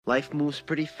Life moves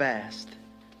pretty fast.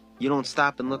 You don't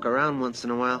stop and look around once in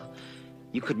a while,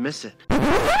 you could miss it.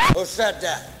 Who said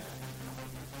that?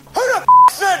 Who the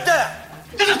said that?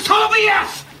 This is Toby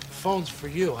F! Phone's for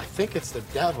you. I think it's the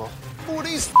devil. Who are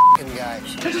these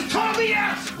guys? This is Toby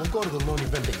F! We'll go to the loony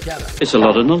bin together. It's a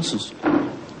lot of nonsense.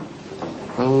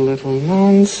 A little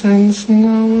nonsense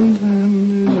now and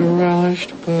then is relished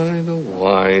by the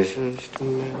wisest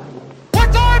men.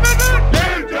 What time is it?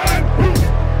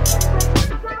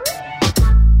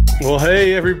 Well,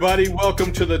 hey, everybody.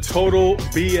 Welcome to the Total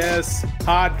BS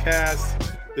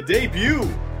podcast. The debut.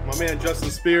 My man Justin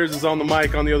Spears is on the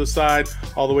mic on the other side,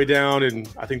 all the way down in,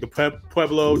 I think, the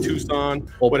Pueblo, Tucson,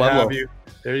 have you.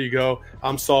 There you go.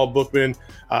 I'm Saul Bookman.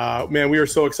 Man, we are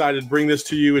so excited to bring this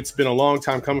to you. It's been a long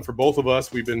time coming for both of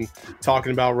us. We've been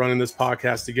talking about running this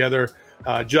podcast together.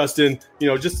 Justin,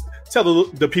 just tell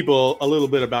the people a little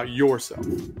bit about yourself.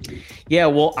 Yeah,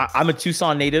 well, I'm a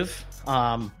Tucson native,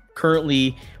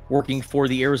 currently working for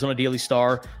the Arizona Daily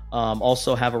Star.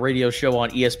 Also have a radio show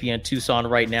on ESPN Tucson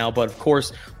right now. But of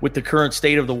course, with the current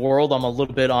state of the world, I'm a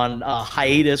little bit on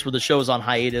hiatus, where the show is on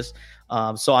hiatus.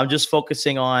 So I'm just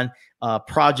focusing on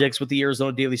projects with the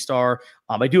Arizona Daily Star.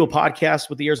 I do a podcast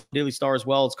with the Arizona Daily Star as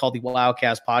well. It's called the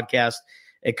Wildcast Podcast.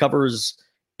 It covers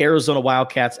Arizona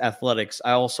Wildcats athletics.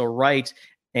 I also write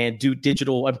and do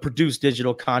digital and produce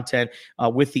digital content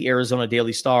with the Arizona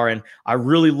Daily Star. And I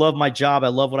really love my job. I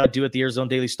love what I do at the Arizona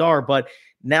Daily Star. But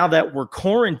now that we're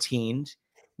quarantined,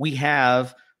 we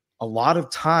have a lot of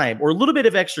time, or a little bit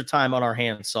of extra time on our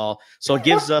hands, Saul. So it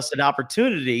gives us an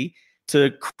opportunity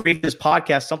to create this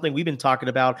podcast, something we've been talking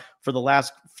about for the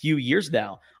last few years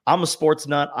now. I'm a sports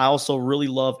nut. I also really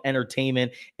love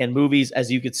entertainment and movies.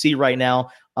 As you can see right now,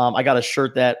 I got a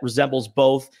shirt that resembles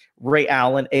both Ray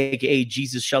Allen, a.k.a.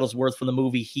 Jesus Shuttlesworth, from the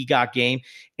movie He Got Game.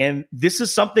 And this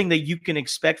is something that you can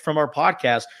expect from our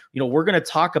podcast. We're going to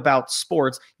talk about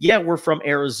sports. Yeah, we're from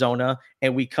Arizona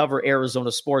and we cover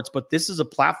Arizona sports, but this is a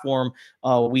platform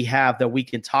we have that we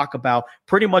can talk about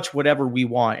pretty much whatever we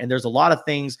want. And there's a lot of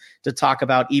things to talk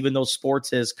about, even though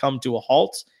sports has come to a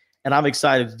halt. And I'm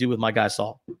excited to do with my guy,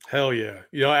 Saul. Hell yeah.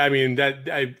 In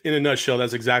a nutshell,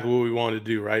 that's exactly what we want to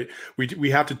do, right? We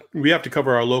have to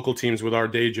cover our local teams with our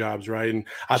day jobs, right? And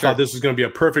I thought this was going to be a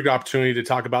perfect opportunity to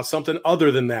talk about something other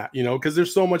than that, because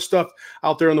there's so much stuff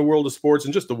out there in the world of sports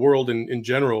and just the world in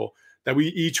general that we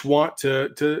each want to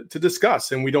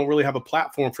discuss. And we don't really have a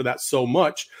platform for that so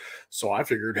much. So I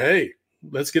figured, hey,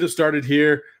 let's get it started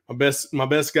here. My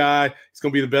best guy. He's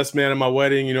going to be the best man at my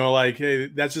wedding. Hey,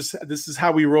 this is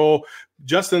how we roll.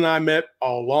 Justin and I met a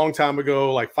long time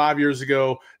ago, like 5 years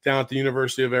ago, down at the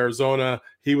University of Arizona.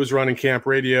 He was running camp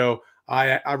radio.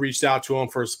 I reached out to him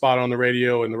for a spot on the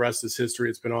radio, and the rest is history.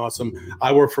 It's been awesome.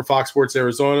 I work for Fox Sports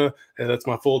Arizona, and that's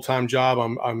my full-time job.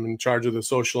 I'm in charge of the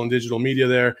social and digital media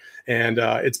there, and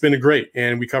it's been great.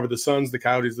 And we cover the Suns, the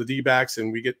Coyotes, the D-backs,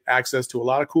 and we get access to a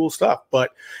lot of cool stuff.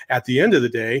 But at the end of the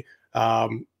day,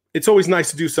 it's always nice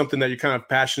to do something that you're kind of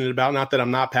passionate about. Not that I'm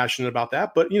not passionate about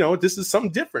that, but this is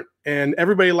something different, and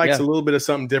everybody likes a little bit of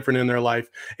something different in their life.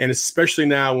 And especially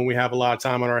now when we have a lot of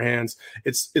time on our hands,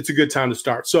 it's a good time to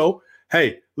start. So,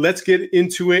 hey, let's get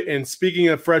into it. And speaking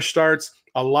of fresh starts,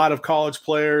 a lot of college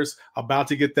players about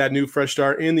to get that new fresh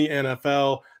start in the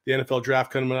NFL. The NFL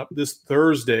draft coming up this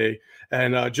Thursday.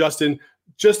 And Justin,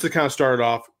 just to kind of start it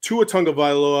off, Tua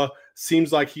Tagovailoa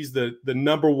seems like he's the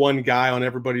number one guy on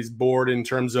everybody's board in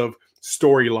terms of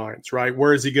storylines, right?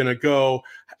 Where is he going to go?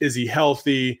 Is he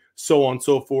healthy? So on and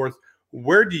so forth.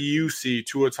 Where do you see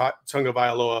Tua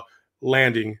Tagovailoa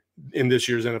landing in this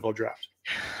year's NFL draft?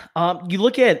 You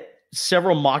look at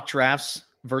several mock drafts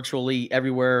virtually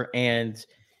everywhere, and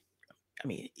I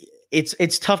mean,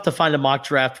 it's tough to find a mock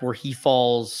draft where he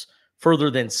falls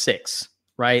further than 6.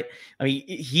 Right. I mean,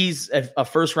 he's a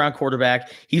first round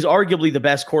quarterback. He's arguably the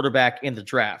best quarterback in the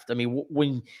draft. I mean,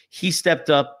 when he stepped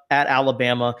up at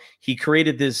Alabama, he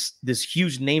created this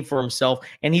huge name for himself,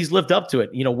 and he's lived up to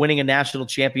it, winning a national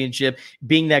championship,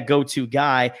 being that go-to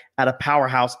guy at a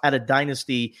powerhouse, at a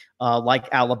dynasty like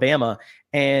Alabama.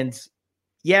 And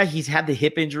yeah, he's had the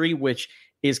hip injury, which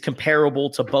is comparable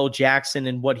to Bo Jackson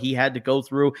and what he had to go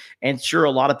through. And sure,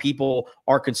 a lot of people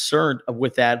are concerned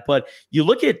with that. But you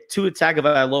look at Tua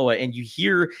Tagovailoa and you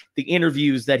hear the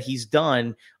interviews that he's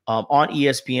done on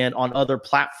ESPN, on other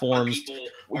platforms,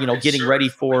 getting ready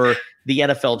for the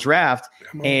NFL draft.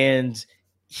 And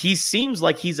he seems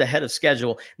like he's ahead of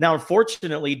schedule. Now,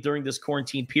 unfortunately, during this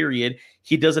quarantine period,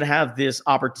 he doesn't have this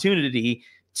opportunity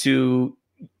to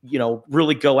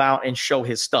really go out and show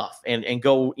his stuff and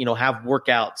go, have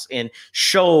workouts and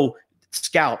show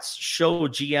scouts, show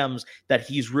GMs that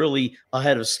he's really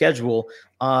ahead of schedule.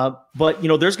 But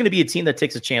there's going to be a team that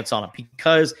takes a chance on him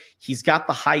because he's got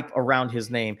the hype around his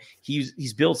name.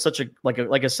 He's built such a like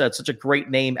I said, such a great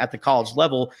name at the college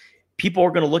level. People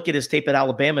are going to look at his tape at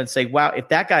Alabama and say, wow, if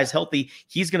that guy's healthy,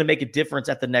 he's going to make a difference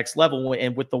at the next level.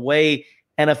 And with the way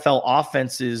NFL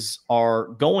offenses are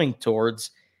going towards,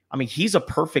 I mean, he's a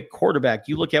perfect quarterback.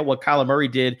 You look at what Kyler Murray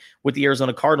did with the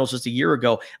Arizona Cardinals just a year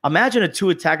ago. Imagine a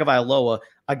Tua Tagovailoa,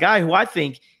 a guy who I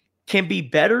think can be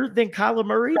better than Kyler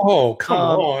Murray. Oh,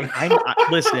 come on.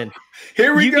 Listen.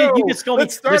 Here we go.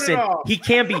 Let's start it off. He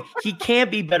can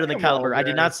be better than Kyler Murray. I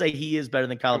did not say he is better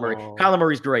than Kyler Murray. Kyler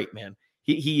Murray's great, man.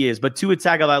 He is. But Tua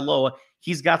Tagovailoa,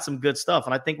 he's got some good stuff.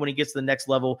 And I think when he gets to the next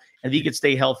level and if he can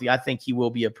stay healthy, I think he will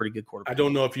be a pretty good quarterback. I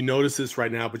don't know if you notice this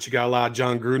right now, but you got a lot of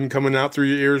John Gruden coming out through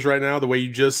your ears right now, the way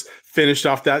you just finished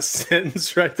off that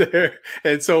sentence right there.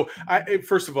 And so,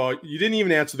 first of all, you didn't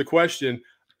even answer the question.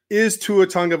 Is Tua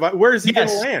Tagovailoa, where is he going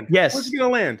to land? Yes. Where's he going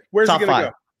to land? Where's he going to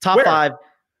go? Top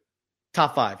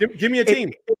five. Give me a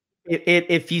team.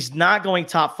 If he's not going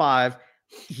top 5,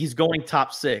 he's going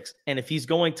top 6. And if he's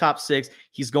going top 6,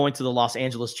 he's going to the Los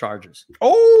Angeles Chargers.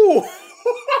 Oh,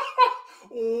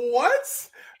 what?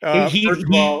 He's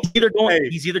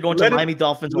either going to Miami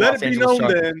Dolphins or Los Angeles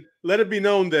Chargers. Let it be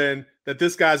known then that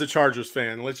this guy's a Chargers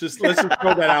fan. Let's just throw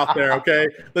that out there, okay?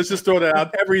 Let's just throw that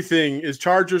out. Everything is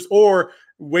Chargers, or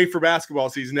wait for basketball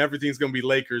season. Everything's going to be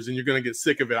Lakers, and you're going to get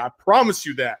sick of it. I promise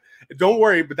you that. Don't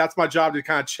worry, but that's my job to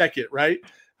kind of check it, right?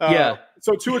 Yeah.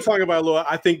 So Tua Tagovailoa,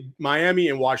 I think Miami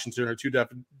and Washington are two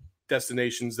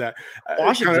destinations that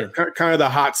kind of the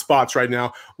hot spots right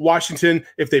now. Washington,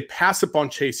 if they pass up on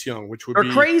Chase Young, which would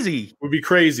be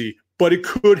crazy, but it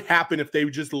could happen if they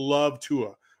just love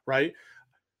Tua, right?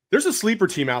 There's a sleeper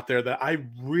team out there that I'm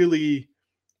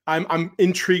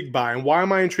intrigued by. And why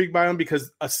am I intrigued by them?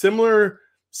 Because a similar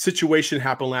situation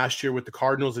happened last year with the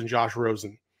Cardinals and Josh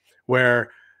Rosen,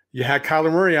 where you had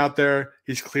Kyler Murray out there.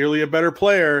 He's clearly a better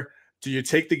player. Do you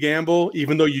take the gamble,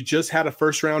 even though you just had a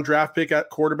first-round draft pick at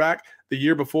quarterback the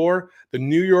year before? The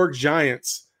New York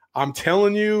Giants, I'm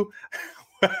telling you,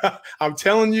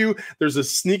 there's a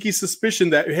sneaky suspicion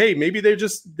that, hey, maybe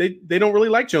they don't really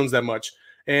like Jones that much.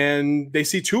 And they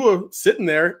see Tua sitting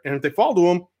there, and if they fall to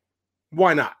him,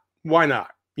 why not? Why not?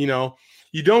 You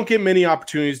don't get many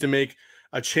opportunities to make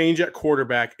a change at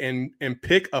quarterback and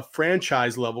pick a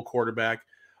franchise-level quarterback.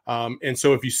 And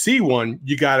so if you see one,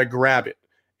 you got to grab it.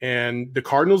 And the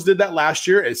Cardinals did that last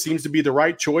year. It seems to be the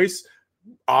right choice.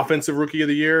 Offensive Rookie of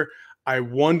the Year. I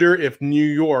wonder if New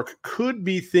York could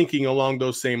be thinking along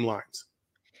those same lines.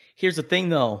 Here's the thing,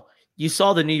 though. You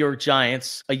saw the New York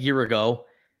Giants a year ago.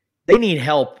 They need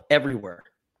help everywhere.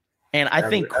 And I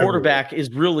think quarterback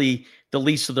is really the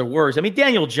least of their worries. I mean,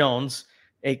 Daniel Jones,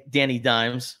 Danny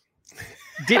Dimes,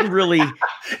 didn't really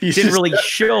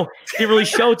show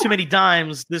too many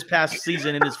dimes this past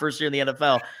season in his first year in the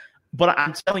NFL. But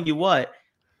I'm telling you what,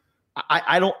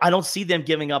 I don't see them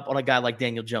giving up on a guy like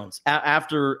Daniel Jones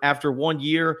after 1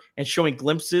 year and showing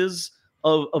glimpses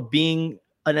of being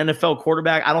an NFL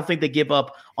quarterback. I don't think they give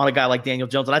up on a guy like Daniel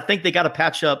Jones, and I think they got to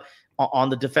patch up on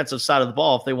the defensive side of the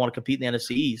ball if they want to compete in the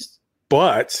NFC East.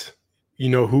 But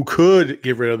who could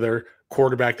get rid of their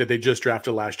quarterback that they just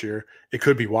drafted last year? It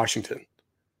could be Washington,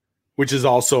 which is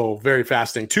also very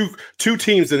fascinating. Two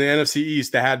teams in the NFC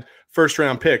East that had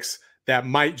first-round picks that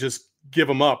might just give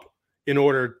them up in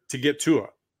order to get Tua.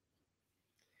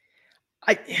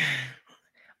 I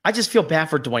just feel bad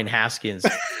for Dwayne Haskins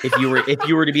if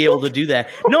you were to be able to do that.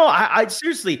 No, I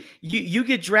seriously, you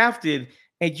get drafted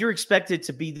and you're expected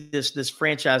to be this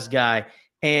franchise guy,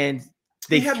 and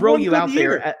they throw you out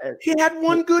there. He had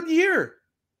one good year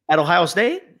at Ohio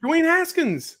State. Dwayne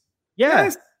Haskins,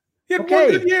 yes. He had one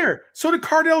good year. So did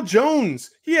Cardale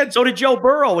Jones. So did Joe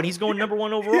Burrow, and he's going number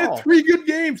 1 overall. He had 3 good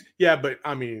games. Yeah, but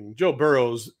I mean, Joe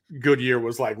Burrow's good year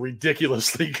was like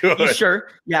ridiculously good. Sure.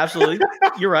 Yeah, absolutely.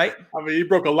 You're right. I mean, he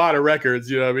broke a lot of records,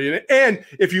 you know what I mean? And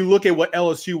if you look at what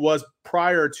LSU was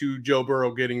prior to Joe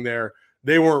Burrow getting there,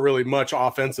 they weren't really much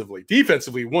offensively.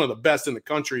 Defensively, one of the best in the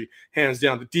country, hands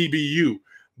down, to DBU.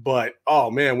 But,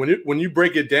 oh, man, when you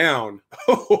break it down,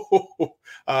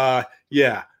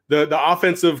 yeah. The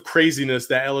offensive craziness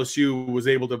that LSU was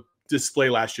able to display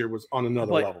last year was on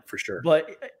another level for sure.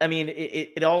 But I mean,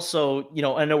 it also,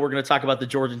 I know we're going to talk about the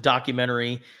Jordan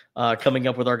documentary coming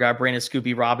up with our guy Brandon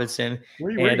Scoopy Robinson,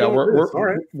 we're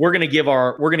going to give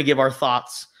our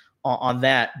thoughts on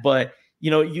that. But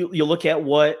you look at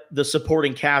what the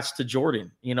supporting cast to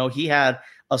Jordan. He had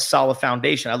a solid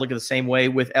foundation. I look at the same way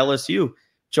with LSU.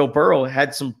 Joe Burrow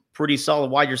had some pretty solid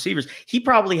wide receivers. He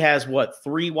probably has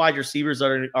 3 wide receivers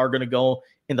that are going to go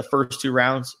in the first 2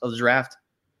 rounds of the draft.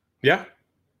 Yeah.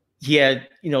 He had,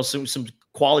 some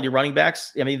quality running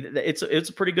backs, I mean, it's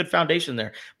a pretty good foundation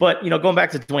there. But, going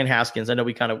back to Dwayne Haskins, I know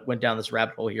we kind of went down this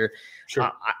rabbit hole here.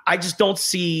 Sure. I just don't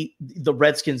see the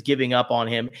Redskins giving up on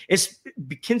him. It's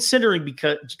considering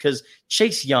because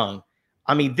Chase Young,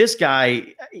 I mean, this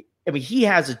guy, I mean, he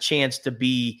has a chance to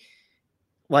be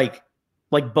like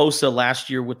Bosa last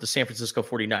year with the San Francisco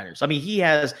 49ers. I mean, he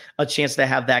has a chance to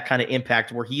have that kind of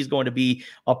impact where he's going to be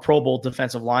a Pro Bowl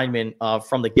defensive lineman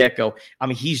from the get-go. I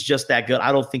mean, he's just that good.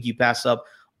 I don't think you pass up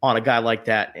on a guy like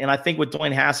that. And I think with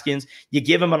Dwayne Haskins, you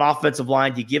give him an offensive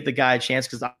line, you give the guy a chance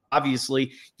because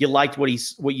obviously you liked what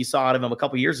you saw out of him a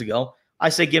couple years ago. I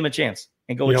say give him a chance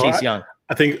and go with Chase Young.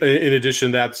 I think in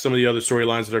addition to that, some of the other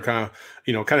storylines that are kind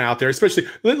of out there, especially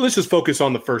let's just focus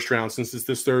on the first round since it's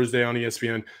this Thursday on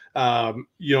ESPN.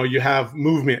 You have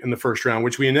movement in the first round,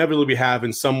 which we inevitably have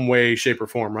in some way, shape, or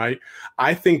form, right?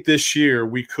 I think this year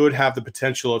we could have the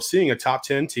potential of seeing a top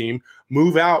 10 team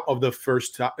move out of the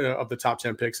first of the top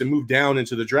 10 picks and move down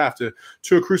into the draft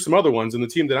to accrue some other ones. And the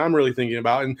team that I'm really thinking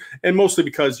about, and mostly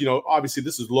because, obviously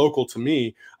this is local to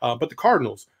me, but the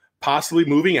Cardinals possibly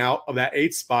moving out of that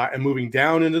 8th spot and moving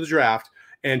down into the draft.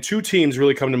 And 2 teams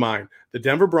really come to mind, the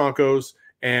Denver Broncos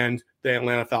and the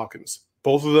Atlanta Falcons.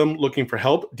 Both of them looking for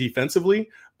help defensively,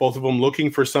 both of them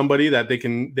looking for somebody that they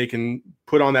can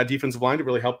put on that defensive line to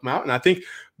really help them out. And I think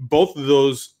both of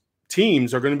those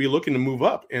teams are going to be looking to move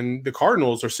up. And the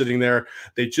Cardinals are sitting there.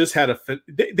 They've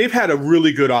had a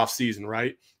really good offseason,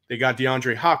 right? They got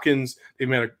DeAndre Hopkins. They've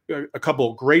made a couple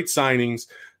of great signings.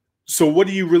 So what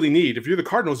do you really need? If you're the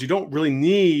Cardinals, you don't really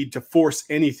need to force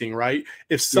anything, right?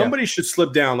 If somebody should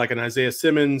slip down like an Isaiah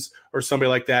Simmons or somebody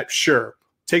like that, sure,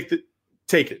 take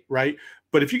it, right?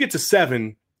 But if you get to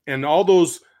 7 and all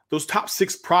those top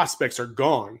 6 prospects are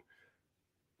gone,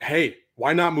 hey,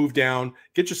 why not move down,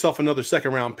 get yourself another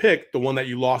second-round pick, the one that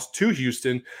you lost to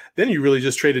Houston? Then you really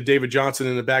just traded David Johnson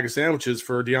and a bag of sandwiches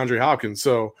for DeAndre Hopkins.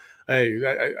 So, hey,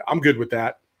 I'm good with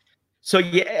that. So,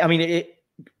 yeah, I mean,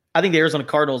 I think the Arizona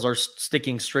Cardinals are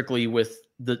sticking strictly with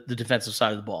the defensive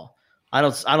side of the ball. I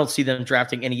don't see them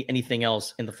drafting anything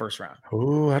else in the first round.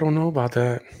 Oh, I don't know about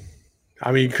that.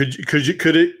 I mean,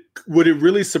 would it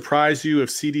really surprise you if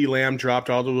CeeDee Lamb dropped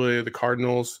all the way to the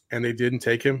Cardinals and they didn't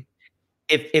take him?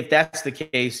 If that's the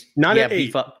case, not at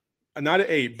 8,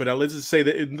 but let's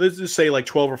just say like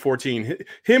 12 or 14,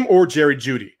 him or Jerry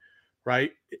Jeudy,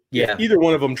 right? Yeah, if either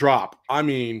one of them drop. I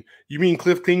mean, you mean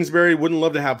Cliff Kingsbury wouldn't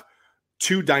love to have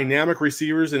 2 dynamic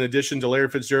receivers in addition to Larry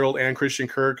Fitzgerald and Christian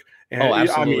Kirk? And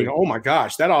absolutely. I mean, oh my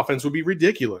gosh, that offense would be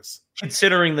ridiculous.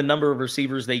 Considering the number of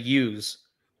receivers they use.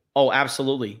 Oh,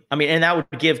 absolutely. I mean, and that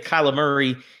would give Kyler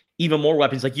Murray even more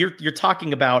weapons. Like you're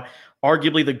talking about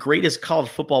arguably the greatest college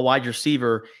football wide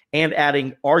receiver and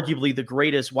adding arguably the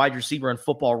greatest wide receiver in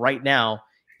football right now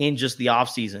in just the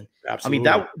offseason. Absolutely.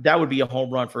 I mean, that would be a home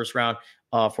run first round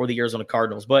for the Arizona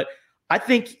Cardinals. But I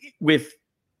think with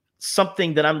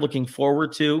something that I'm looking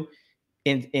forward to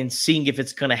in seeing if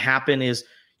it's going to happen is,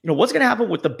 what's going to happen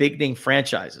with the big name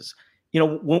franchises.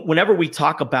 Whenever we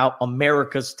talk about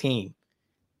America's team,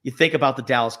 you think about the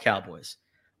Dallas Cowboys.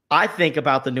 I think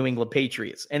about the New England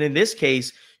Patriots. And in this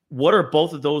case, what are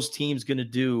both of those teams going to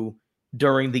do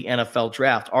during the NFL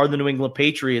draft? Are the New England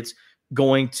Patriots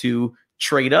going to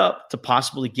trade up to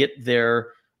possibly get their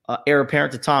heir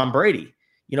apparent to Tom Brady?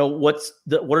 What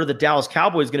are the Dallas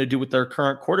Cowboys going to do with their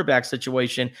current quarterback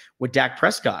situation with Dak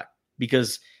Prescott?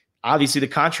 Because obviously the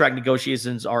contract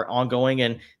negotiations are ongoing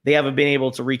and they haven't been able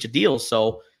to reach a deal.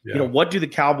 So, what do the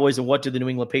Cowboys and what do the New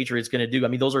England Patriots going to do? I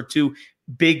mean, those are 2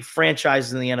 big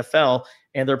franchises in the NFL,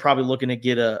 and they're probably looking to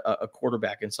get a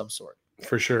quarterback in some sort.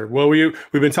 For sure. Well, we've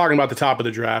been talking about the top of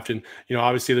the draft, and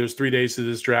obviously there's 3 days to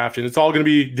this draft, and it's all going to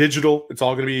be digital. It's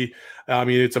all going to be,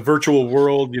 it's a virtual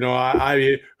world.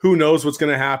 Who knows what's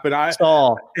going to happen?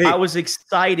 I was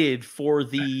excited for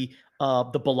the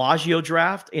Bellagio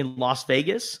draft in Las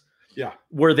Vegas. Yeah,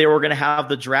 where they were going to have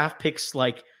the draft picks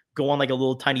like go on like a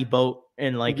little tiny boat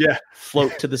and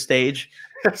float to the stage.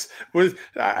 Yes,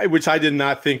 which I did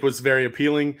not think was very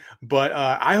appealing, but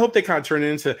I hope they kind of turn it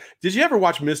into. Did you ever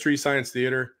watch Mystery Science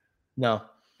Theater? No.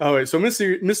 Oh, wait, so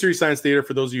Mystery Science Theater,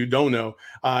 for those of you who don't know,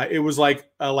 it was like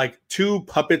 2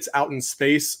 puppets out in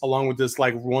space along with this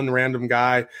like one random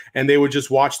guy, and they would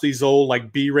just watch these old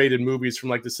like B-rated movies from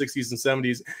like the 60s and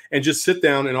 70s and just sit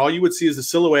down, and all you would see is the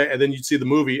silhouette, and then you'd see the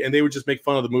movie, and they would just make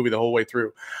fun of the movie the whole way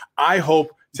through. I hope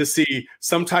to see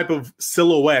some type of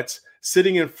silhouette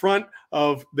sitting in front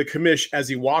of the commish as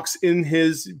he walks in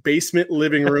his basement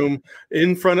living room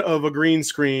in front of a green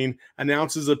screen,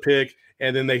 announces a pick,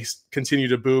 and then they continue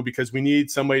to boo because we need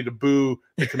somebody to boo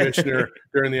the commissioner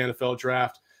during the NFL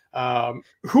draft.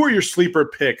 Who are your sleeper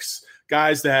picks,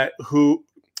 guys who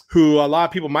who a lot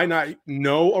of people might not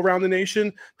know around the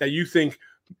nation that you think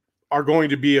are going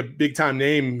to be a big time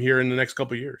name here in the next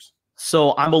couple of years?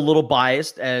 So I'm a little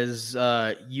biased, as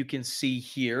you can see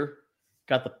here.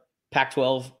 Got the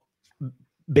Pac-12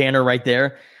 banner right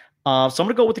there. So I'm going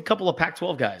to go with a couple of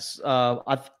Pac-12 guys.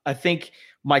 I think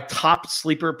my top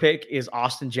sleeper pick is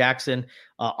Austin Jackson,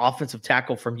 offensive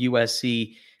tackle from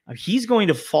USC. He's going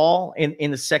to fall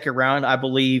in the second round, I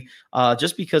believe,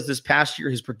 just because this past year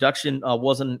his production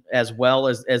wasn't as well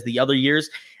as the other years,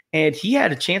 and he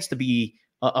had a chance to be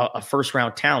a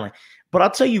first-round talent. But I'll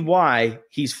tell you why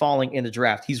he's falling in the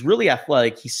draft. He's really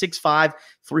athletic. He's 6'5",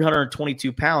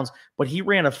 322 pounds, but he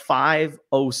ran a 5.07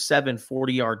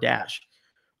 40-yard dash.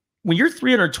 When you're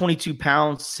 322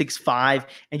 pounds, 6'5",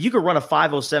 and you can run a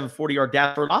 5.07 40-yard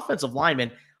dash for an offensive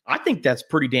lineman, I think that's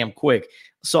pretty damn quick.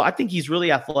 So I think he's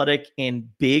really athletic and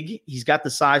big. He's got the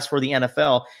size for the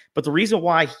NFL. But the reason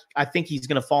why I think he's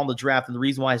going to fall in the draft, and the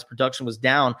reason why his production was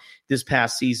down this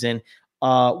past season,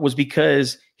 was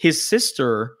because his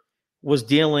sister was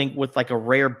dealing with like a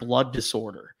rare blood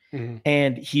disorder. Mm-hmm.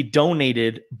 And he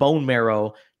donated bone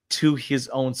marrow to his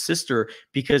own sister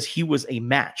because he was a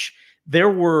match. There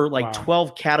were like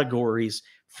 12 categories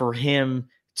for him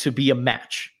to be a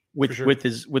match with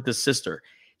his sister.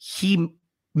 He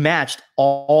matched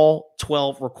all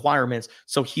 12 requirements,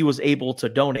 so he was able to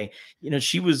donate.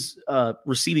 She was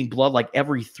receiving blood like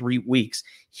every 3 weeks.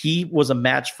 He was a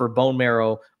match for bone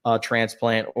marrow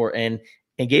transplant and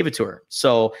gave it to her.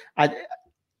 So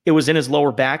it was in his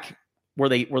lower back where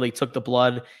they took the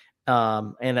blood.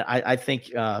 And I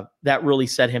think that really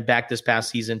set him back this past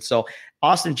season. So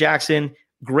Austin Jackson,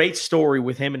 great story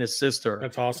with him and his sister.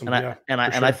 That's awesome. And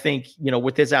I think,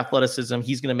 with his athleticism,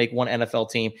 he's going to make one NFL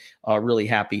team really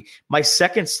happy. My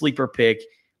second sleeper pick,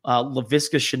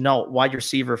 Laviska Shenault, wide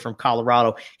receiver from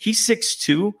Colorado. He's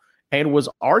 6'2" and was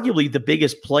arguably the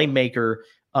biggest playmaker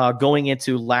going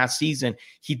into last season.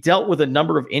 He dealt with a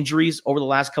number of injuries over the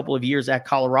last couple of years at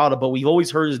Colorado, but we've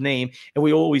always heard his name and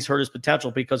we always heard his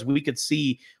potential because we could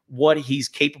see what he's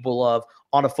capable of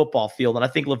on a football field. And I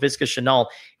think Laviska Shenault,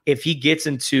 if he gets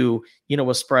into,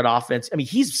 a spread offense,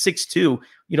 he's 6'2",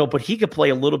 but he could play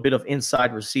a little bit of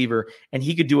inside receiver and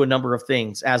he could do a number of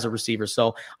things as a receiver.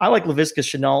 So I like Laviska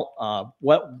Shenault,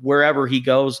 wherever he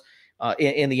goes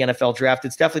in the NFL draft.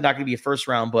 It's definitely not going to be a first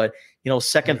round, but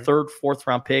second, third, fourth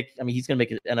round pick. He's going to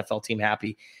make an NFL team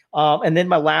happy. And then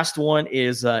my last one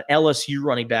is LSU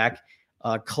running back,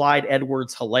 Clyde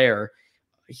Edwards-Helaire.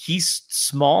 He's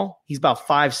small. He's about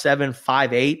 5'7",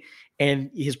 5'8", and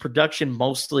his production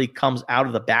mostly comes out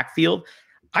of the backfield.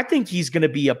 I think he's going to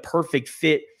be a perfect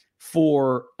fit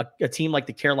for a team like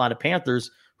the Carolina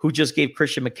Panthers, who just gave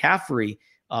Christian McCaffrey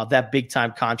that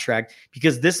big-time contract,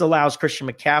 because this allows Christian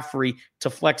McCaffrey to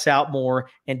flex out more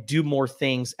and do more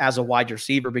things as a wide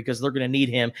receiver because they're going to need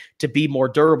him to be more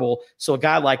durable. So a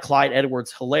guy like Clyde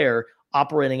Edwards-Helaire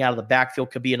operating out of the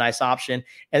backfield could be a nice option.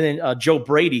 And then Joe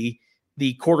Brady,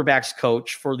 the quarterback's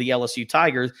coach for the LSU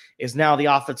Tigers, is now the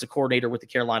offensive coordinator with the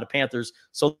Carolina Panthers.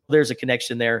 So there's a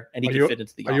connection there, and he can fit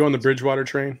into the offense. Are you on the Bridgewater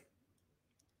train?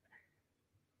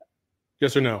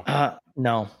 Yes or no?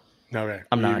 No. Okay.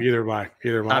 I'm not. Either am I.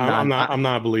 I'm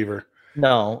not a believer.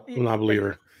 No. I'm not a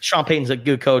believer. Sean Payton's a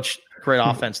good coach. Great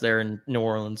offense there in New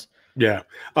Orleans. Yeah.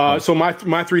 So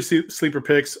my three sleeper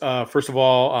picks, first of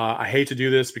all, I hate to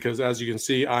do this because, as you can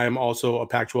see, I am also a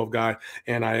Pac-12 guy,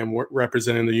 and I am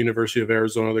representing the University of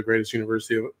Arizona, the greatest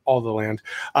university of all the land.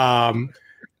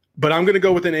 But I'm going to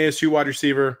go with an ASU wide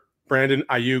receiver, Brandon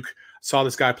Ayuk. Saw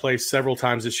this guy play several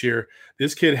times this year.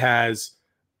 This kid has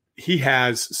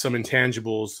some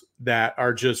intangibles that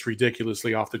are just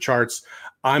ridiculously off the charts.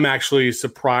 I'm actually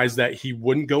surprised that he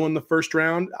wouldn't go in the first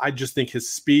round. I just think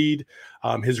his speed,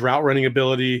 his route running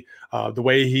ability, the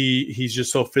way he's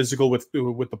just so physical with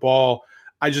the ball.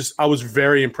 I was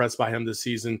very impressed by him this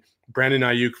season. Brandon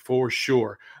Ayuk for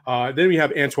sure. Then we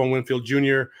have Antoine Winfield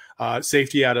Jr.,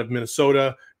 safety out of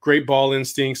Minnesota. Great ball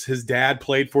instincts. His dad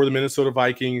played for the Minnesota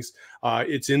Vikings.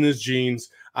 It's in his genes.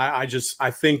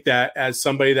 I think that as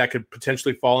somebody that could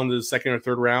potentially fall into the second or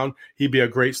third round, he'd be a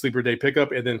great sleeper day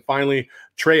pickup. And then finally,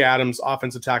 Trey Adams,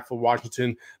 offensive tackle for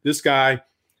Washington. This guy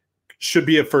should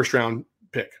be a first round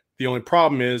pick. The only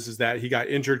problem is that he got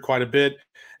injured quite a bit,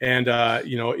 and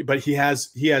but he has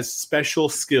special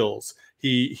skills.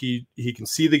 He can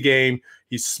see the game.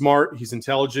 He's smart. He's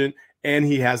intelligent. And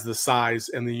he has the size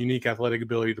and the unique athletic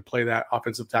ability to play that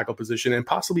offensive tackle position and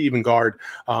possibly even guard,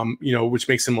 which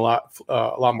makes him a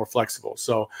lot more flexible.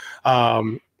 So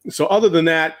other than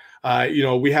that,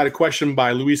 We had a question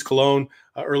by Luis Colon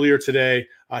earlier today.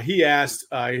 He asked,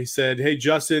 he said, "Hey,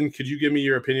 Justin, could you give me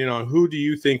your opinion on who do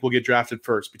you think will get drafted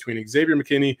first between Xavier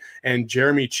McKinney and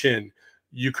Jeremy Chin?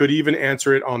 You could even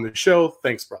answer it on the show.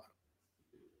 Thanks, brother."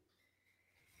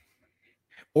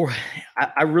 Or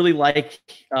I really like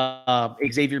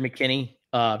Xavier McKinney.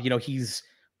 He's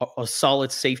a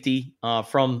solid safety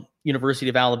from University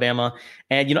of Alabama.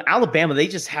 And, Alabama, they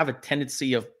just have a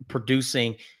tendency of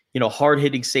producing,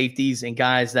 hard-hitting safeties and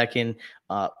guys that can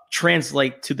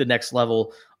translate to the next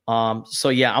level. I'm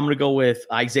going to go with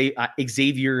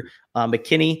Xavier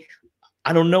McKinney.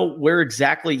 I don't know where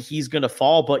exactly he's going to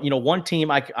fall, but, one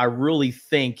team I really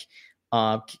think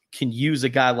can use a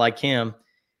guy like him,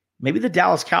 maybe the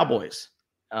Dallas Cowboys.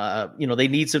 They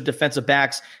need some defensive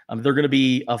backs. They're going to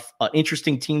be an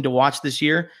interesting team to watch this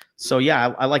year. So,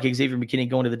 I like Xavier McKinney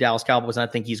going to the Dallas Cowboys, and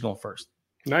I think he's going first.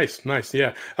 Nice.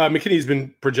 Yeah. McKinney's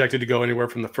been projected to go anywhere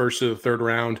from the first to the third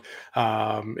round.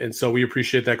 And so we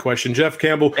appreciate that question. Jeff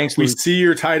Campbell, thanks, we see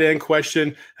your tight end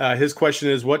question. His question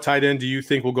is, what tight end do you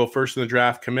think will go first in the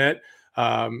draft? Kmet,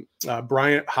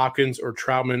 Bryant, Hopkins, or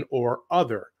Troutman, or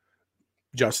other?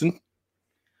 Justin?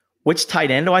 Which tight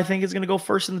end do I think is going to go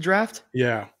first in the draft?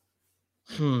 Yeah.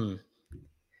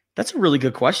 That's a really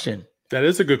good question. That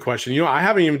is a good question. I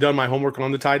haven't even done my homework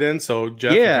on the tight end, so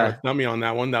Jeff got me on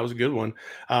that one. That was a good one.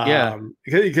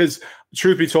 Because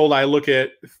truth be told, I look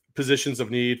at positions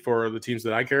of need for the teams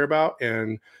that I care about,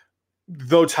 and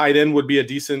though tight end would be a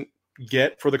decent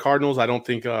get for the Cardinals, I don't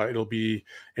think it'll be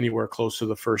anywhere close to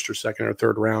the first or second or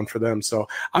third round for them. So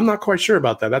I'm not quite sure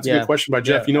about that. That's a good question by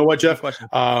Jeff. You know what, Jeff?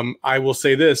 I will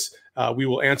say this. We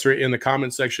will answer it in the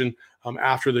comment section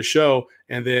after the show,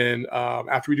 and then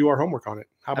after we do our homework on it.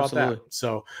 How about that?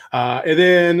 So, and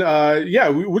then,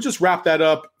 we'll just wrap that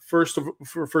up first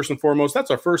and foremost.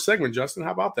 That's our first segment, Justin.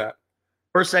 How about that?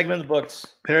 First segment of the books.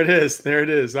 There it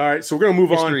is. All right. So we're going to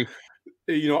move on.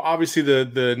 Obviously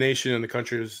the nation and the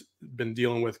country has been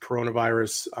dealing with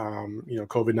coronavirus,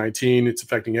 COVID-19. It's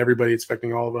affecting everybody. It's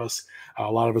affecting all of us.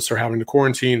 A lot of us are having to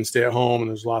quarantine and stay at home, and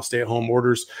there's a lot of stay-at-home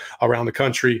orders around the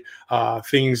country.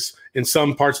 Things in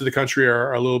some parts of the country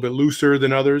are a little bit looser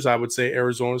than others. I would say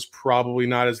Arizona's probably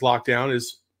not as locked down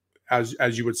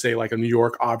as you would say, like a New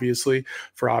York, obviously,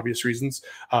 for obvious reasons.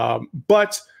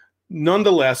 But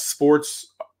nonetheless, sports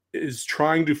is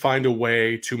trying to find a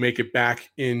way to make it back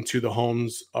into the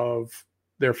homes of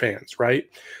their fans, right?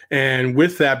 And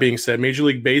with that being said, Major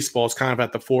League Baseball is kind of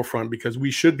at the forefront because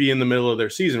we should be in the middle of their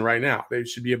season right now. They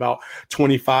should be about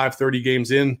 25, 30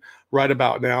 games in right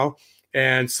about now.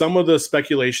 And some of the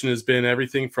speculation has been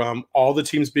everything from all the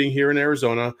teams being here in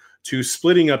Arizona to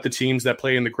splitting up the teams that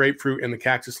play in the Grapefruit and the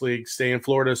Cactus League, stay in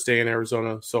Florida, stay in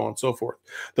Arizona, so on and so forth.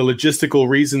 The logistical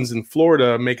reasons in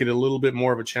Florida make it a little bit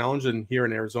more of a challenge than here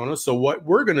in Arizona. So what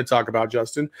we're going to talk about,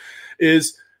 Justin,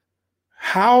 is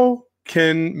how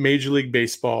can Major League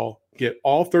Baseball get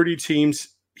all 30 teams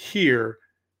here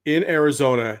in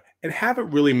Arizona and have it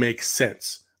really make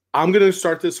sense? I'm going to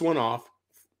start this one off.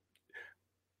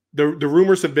 The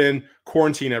rumors have been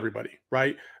quarantine everybody,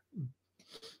 right?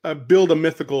 Build a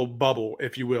mythical bubble,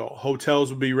 if you will. Hotels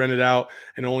would be rented out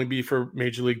and only be for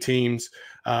major league teams.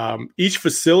 Each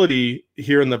facility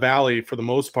here in the Valley, for the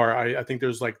most part, I think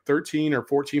there's like 13 or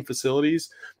 14 facilities.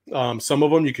 Some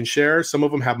of them you can share. Some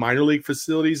of them have minor league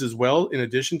facilities as well in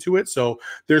addition to it. So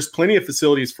there's plenty of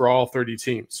facilities for all 30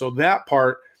 teams. So that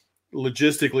part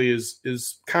logistically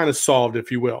is kind of solved, if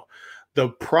you will. The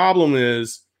problem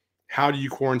is, how do you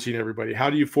quarantine everybody? How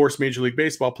do you force Major League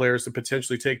Baseball players to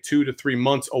potentially take 2 to 3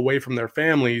 months away from their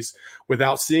families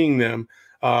without seeing them?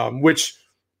 Which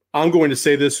I'm going to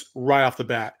say this right off the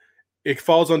bat. It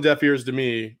falls on deaf ears to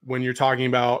me when you're talking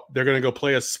about they're going to go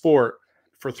play a sport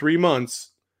for 3 months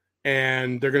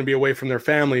and they're going to be away from their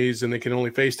families and they can only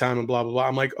FaceTime and blah, blah, blah.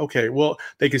 I'm like, okay, well,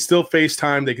 they can still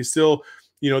FaceTime. They can still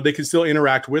they can still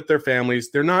interact with their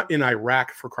families. They're not in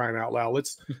Iraq, for crying out loud.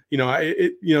 Let's,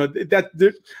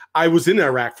 I was in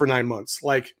Iraq for 9 months.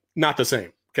 Like, not the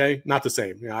same. Okay, not the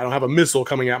same. I don't have a missile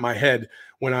coming at my head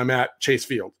when I'm at Chase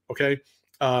Field. Okay,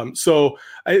 so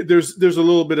there's a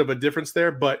little bit of a difference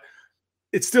there, but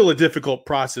it's still a difficult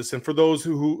process. And for those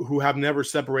who have never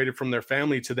separated from their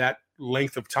family to that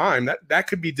length of time, that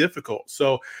could be difficult.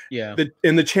 So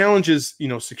the challenge is,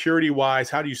 security wise,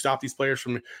 how do you stop these players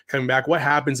from coming back? What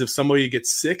happens if somebody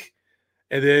gets sick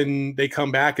and then they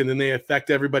come back and then they affect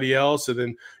everybody else?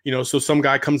 And then, so some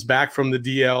guy comes back from the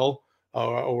DL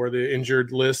or the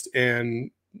injured list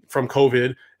and from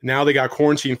COVID, now they got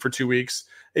quarantined for 2 weeks.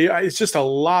 It's just a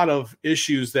lot of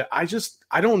issues that I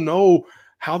don't know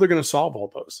how they're going to solve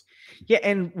all those. Yeah.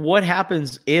 And what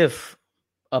happens if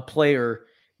a player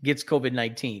gets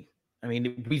COVID-19? I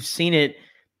mean, we've seen it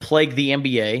plague the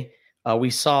NBA. We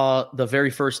saw the very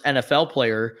first NFL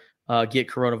player get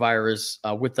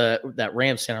coronavirus with that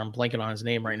Rams center. I'm blanking on his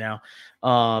name right now.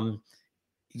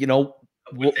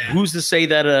 Who's to say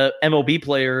that a MLB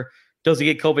player doesn't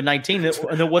get COVID-19?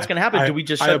 And then what's going to happen? Do we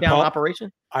just shut down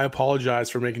operation? I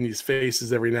apologize for making these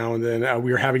faces every now and then.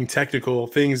 We are having technical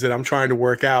things that I'm trying to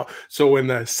work out. So when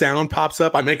the sound pops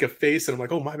up, I make a face and I'm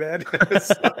like, oh, my bad.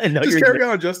 No, just carry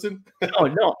on, Justin.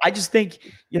 No. I just think,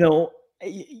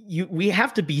 we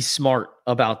have to be smart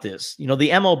about this. The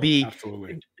MLB,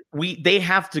 absolutely. They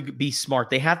have to be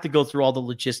smart. They have to go through all the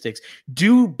logistics.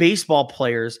 Do baseball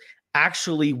players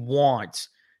actually want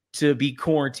to be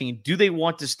quarantined? Do they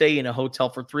want to stay in a hotel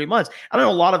for 3 months? I know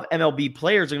a lot of MLB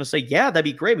players are going to say, yeah, that'd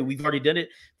be great, but we've already done it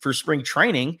for spring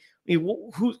training. I mean,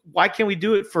 why can't we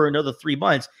do it for another 3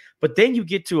 months? But then you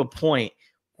get to a point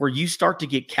where you start to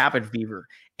get cabin fever,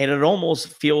 and it almost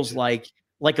feels like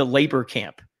a labor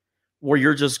camp where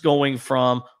you're just going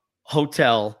from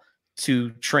hotel to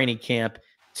training camp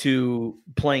to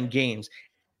playing games.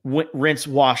 Rinse,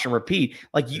 wash, and repeat.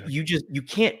 Like you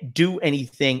can't do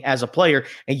anything as a player,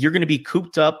 and you're going to be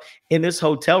cooped up in this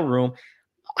hotel room.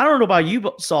 I don't know about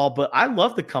you, Saul, but I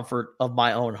love the comfort of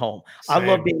my own home. Same. I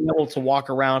love being able to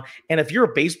walk around. And if you're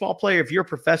a baseball player, if you're a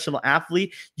professional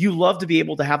athlete, you love to be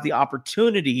able to have the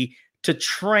opportunity to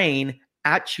train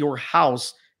at your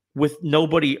house with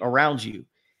nobody around you.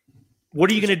 What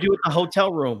are you going to do in the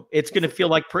hotel room? It's going to feel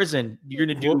like prison. You're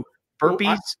going to do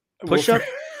burpees, push-ups.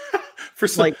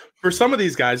 For some of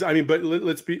these guys, I mean, but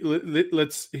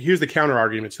let's here's the counter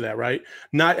argument to that, right?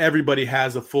 Not everybody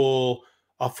has a full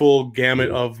gamut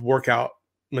of workout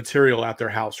material at their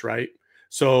house, right?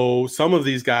 So some of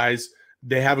these guys,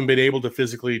 they haven't been able to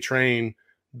physically train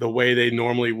the way they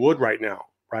normally would right now,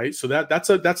 right? So that's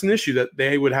an issue that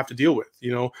they would have to deal with.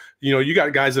 You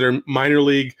got guys that are minor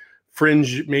league,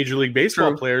 fringe Major League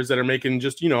Baseball players that are making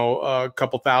just, a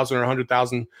couple $1,000 or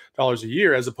 $100,000 a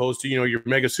year, as opposed to, your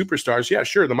mega superstars. Yeah,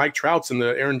 sure. The Mike Trouts and the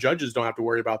Aaron Judges don't have to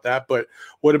worry about that. But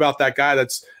what about that guy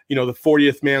that's, the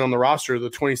 40th man on the roster, the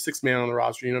 26th man on the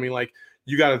roster? You know what I mean? Like,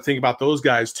 you got to think about those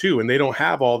guys too. And they don't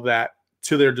have all that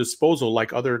to their disposal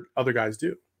like other guys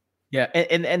do. Yeah.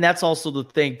 And that's also the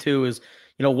thing too, is,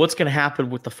 what's going to happen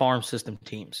with the farm system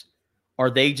teams? Are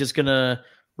they just going to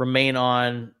remain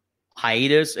on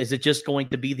hiatus? Is it just going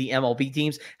to be the MLB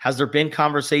teams? Has there been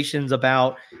conversations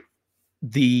about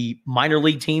the minor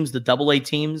league teams, the AA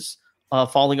teams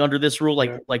falling under this rule?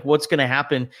 Like what's going to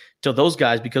happen to those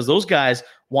guys? Because those guys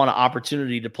want an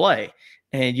opportunity to play.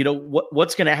 And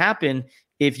what's going to happen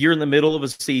if you're in the middle of a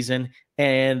season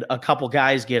and a couple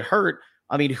guys get hurt?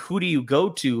 I mean, who do you go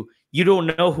to? You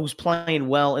don't know who's playing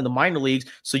well in the minor leagues,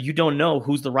 so you don't know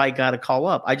who's the right guy to call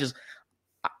up.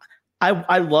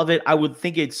 I love it. I would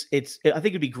think I think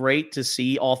it'd be great to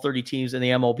see all 30 teams in the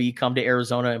MLB come to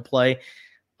Arizona and play.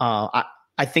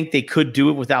 I think they could do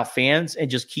it without fans and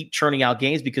just keep churning out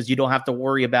games, because you don't have to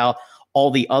worry about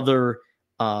all the other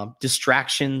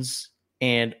distractions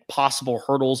and possible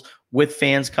hurdles with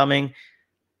fans coming.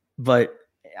 But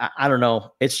I don't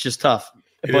know. It's just tough.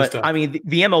 But I mean,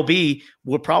 the MLB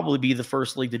would probably be the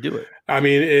first league to do it. I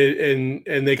mean,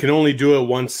 and they can only do it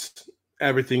once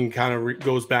everything kind of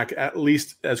goes back at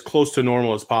least as close to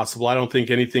normal as possible. I don't think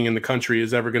anything in the country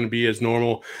is ever going to be as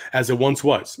normal as it once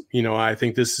was. I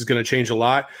think this is going to change a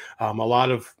lot. A lot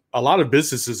of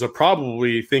businesses are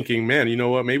probably thinking, man, you know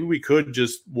what, maybe we could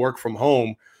just work from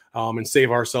home and save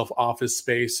ourselves office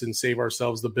space and save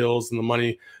ourselves the bills and the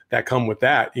money that come with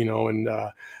that, and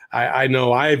I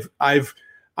know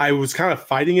I was kind of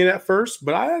fighting it at first,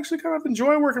 but I actually kind of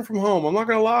enjoy working from home. I'm not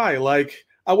going to lie. Like,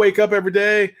 I wake up every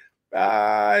day,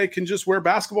 I can just wear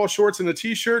basketball shorts and a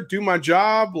t-shirt, do my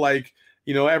job. Like,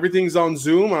 everything's on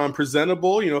Zoom. I'm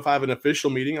presentable. If I have an official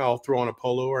meeting, I'll throw on a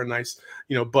polo or a nice,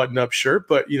 button-up shirt.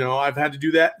 But, I've had to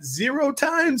do that 0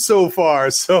 times so far.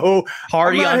 So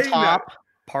party on top,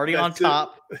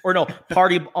 or no,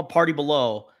 party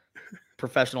below,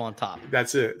 professional on top.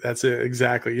 That's it.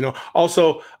 Exactly.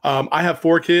 Also, I have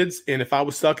 4 kids, and if I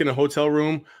was stuck in a hotel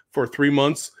room for 3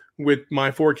 months with my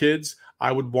 4 kids,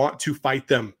 I would want to fight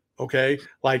them. Okay.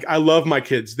 Like, I love my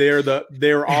kids. They're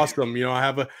awesome.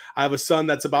 I have a son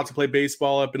that's about to play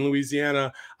baseball up in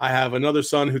Louisiana. I have another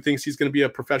son who thinks he's going to be a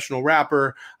professional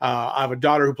rapper. I have a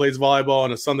daughter who plays volleyball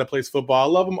and a son that plays football.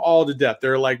 I love them all to death.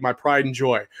 They're like my pride and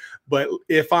joy. But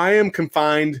if I am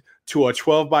confined to a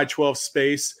 12 by 12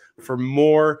 space for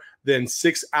more than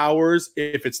 6 hours,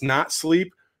 if it's not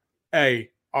sleep,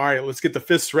 hey, all right, let's get the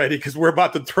fists ready, because we're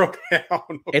about to throw down.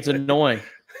 Okay? It's annoying.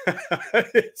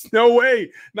 It's no way.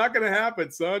 Not going to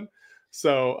happen, son.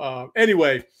 So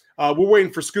anyway, we're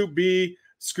waiting for Scoop B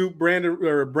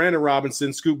Brandon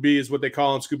Robinson. Scoop B is what they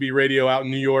call him. Scoop B Radio out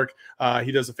in New York.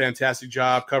 He does a fantastic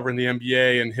job covering the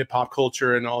NBA and hip hop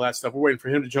culture and all that stuff. We're waiting for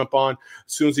him to jump on.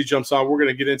 As soon as he jumps on, we're going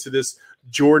to get into this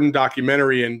Jordan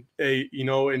documentary. And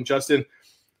and Justin,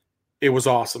 it was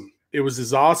awesome. It was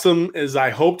as awesome as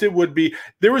I hoped it would be.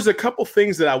 There was a couple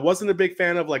things that I wasn't a big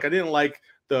fan of. Like I didn't like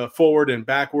the forward and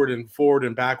backward,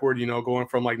 going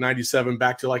from like 97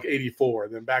 back to like 84,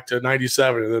 then back to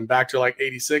 97, and then back to like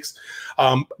 86.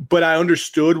 But I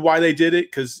understood why they did it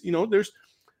because, there's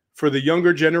for the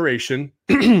younger generation,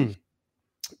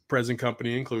 present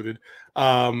company included,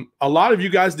 a lot of you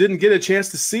guys didn't get a chance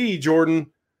to see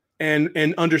Jordan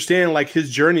and understand like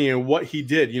his journey and what he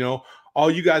did.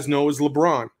 All you guys know is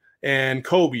LeBron and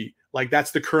Kobe. Like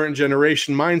that's the current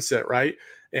generation mindset, right?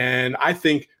 And I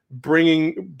think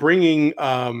bringing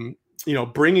on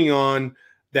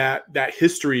that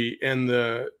history and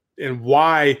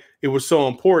why it was so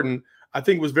important, I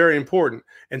think was very important.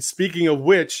 And speaking of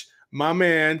which, my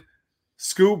man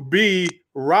Scoop B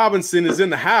Robinson is in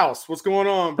the house. What's going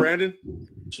on, Brandon?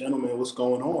 Gentlemen, what's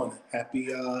going on? Happy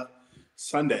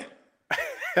Sunday.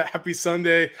 Happy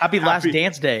Sunday. Happy Last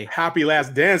Dance Day. Happy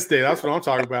Last Dance Day. That's what I'm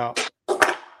talking about. All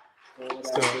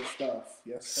that good stuff.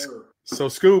 Yes, sir. So,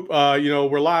 Scoop,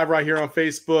 we're live right here on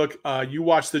Facebook. You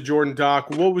watched the Jordan doc.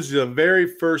 What was the very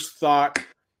first thought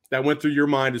that went through your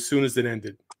mind as soon as it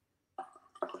ended?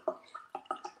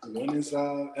 When is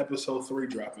episode 3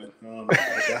 dropping?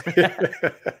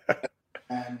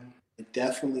 I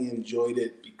definitely enjoyed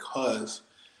it because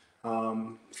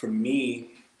for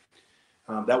me,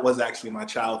 that was actually my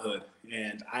childhood.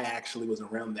 And I actually was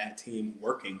around that team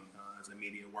working as a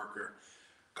media worker,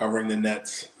 covering the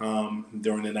Nets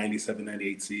during the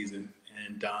 97-98 season.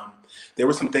 And there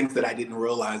were some things that I didn't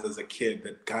realize as a kid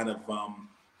that kind of,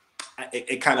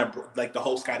 like the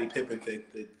whole Scottie Pippen thing.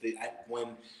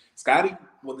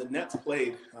 When the Nets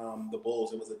played the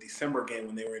Bulls, it was a December game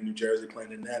when they were in New Jersey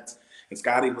playing the Nets, and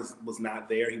Scottie was not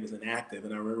there. He was inactive.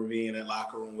 And I remember being in that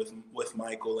locker room with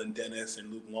Michael and Dennis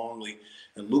and Luke Longley.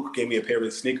 And Luke gave me a pair of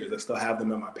his sneakers. I still have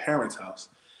them at my parents' house.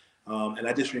 And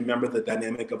I just remember the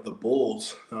dynamic of the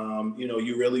Bulls.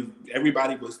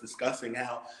 Everybody was discussing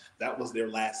how that was their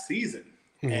last season.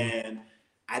 Mm-hmm. And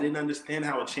I didn't understand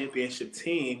how a championship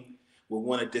team would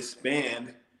want to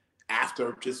disband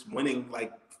after just winning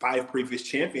like 5 previous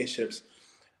championships.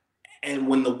 And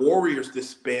when the Warriors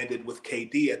disbanded with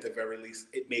KD at the very least,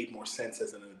 it made more sense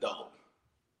as an adult.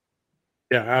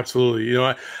 Yeah, absolutely.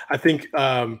 I think,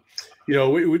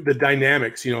 the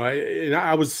dynamics,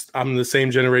 I'm the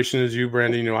same generation as you,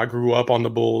 Brandon. I grew up on the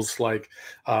Bulls. Like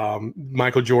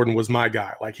Michael Jordan was my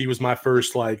guy. Like he was my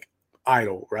first like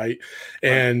idol. Right.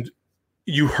 And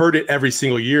you heard it every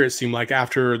single year. It seemed like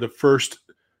after the first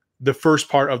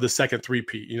part of the second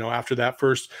three-peat, after that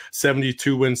first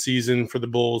 72 win season for the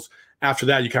Bulls, after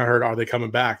that, you kind of heard, are they coming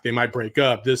back? They might break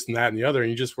up, this and that and the other. And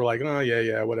you just were like, oh,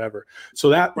 yeah, whatever. So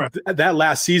that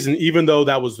last season, even though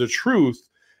that was the truth,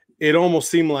 it almost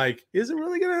seemed like, is it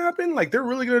really going to happen? Like they're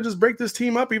really going to just break this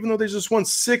team up, even though they just won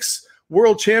 6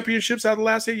 world championships out of the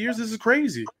last 8 years? This is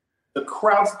crazy. The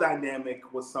Krause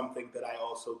dynamic was something that I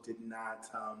also did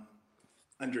not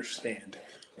understand.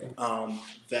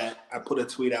 That I put a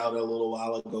tweet out a little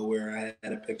while ago where I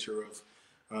had a picture of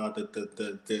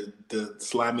the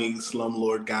slimy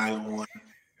slumlord guy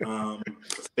on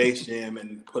Space Jam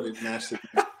and put it nationally.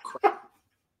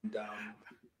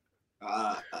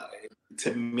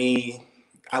 To me,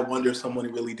 I wonder if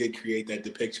someone really did create that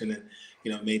depiction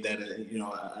and made that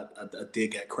a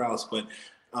dig at Krause. But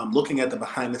looking at the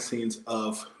behind the scenes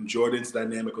of Jordan's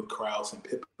dynamic with Krause and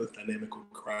Pippen's dynamic with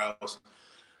Krause,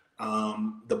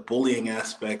 the bullying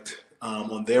aspect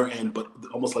on their end, but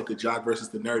almost like the jock versus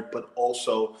the nerd, but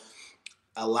also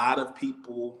a lot of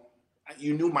people,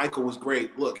 you knew Michael was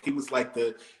great. Look, he was like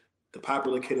the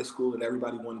popular kid at school that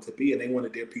everybody wanted to be, and they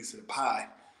wanted their piece of the pie.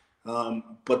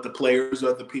 But the players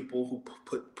are the people who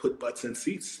put butts in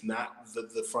seats, not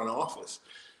the front office.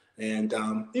 And,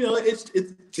 it's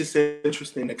just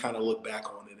interesting to kind of look back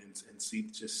on it and see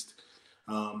just,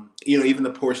 even the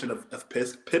portion of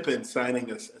Pippen signing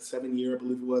a 7-year, I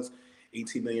believe it was,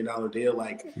 $18 million deal,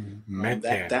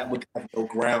 that would have no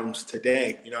grounds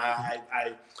today. I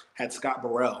had Scott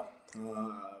Burrell,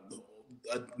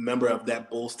 a member of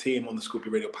that Bulls team on the Scoop B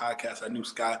Radio podcast. I knew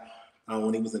Scott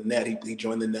when he was a Net. He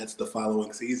joined the Nets the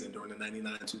following season during the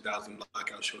 99-2000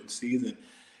 lockout shortened season.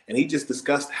 And he just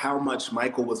discussed how much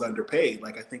Michael was underpaid.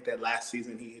 Like, I think that last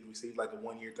season he had received like a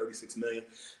 1-year, $36 million.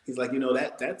 He's like,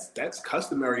 that's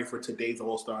customary for today's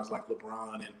All-Stars like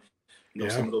LeBron and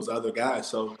some of those other guys.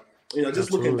 So, just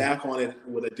Absolutely. Looking back on it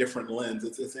with a different lens,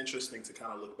 it's interesting to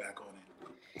kind of look back on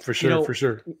it. For sure, for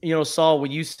sure. Saul,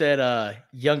 when you said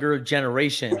younger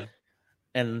generation,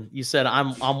 and you said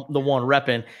I'm the one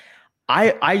repping,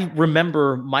 I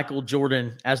remember Michael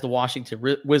Jordan as the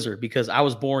Washington Wizard because I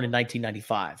was born in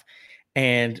 1995.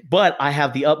 But I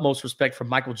have the utmost respect for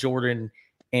Michael Jordan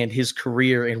and his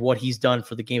career and what he's done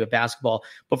for the game of basketball.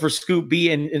 But for Scoop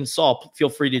B and Saul, feel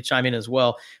free to chime in as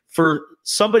well. For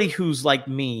somebody who's like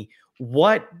me,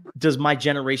 what does my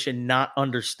generation not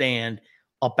understand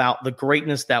about the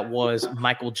greatness that was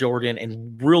Michael Jordan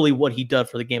and really what he did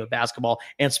for the game of basketball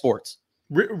and sports?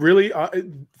 Really,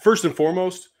 first and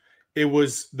foremost, it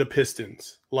was the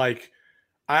Pistons. Like,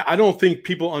 I don't think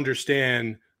people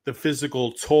understand the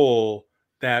physical toll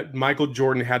that Michael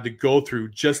Jordan had to go through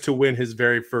just to win his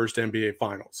very first NBA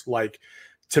Finals. Like,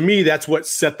 to me, that's what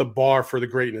set the bar for the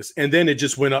greatness. And then it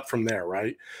just went up from there,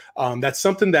 right? That's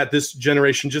something that this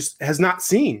generation just has not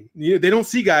seen. They don't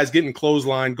see guys getting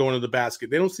clotheslined going to the basket.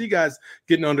 They don't see guys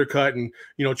getting undercut and,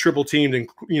 triple teamed and,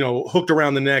 hooked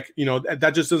around the neck.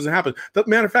 That just doesn't happen.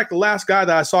 Matter of fact, the last guy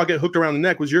that I saw get hooked around the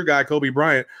neck was your guy, Kobe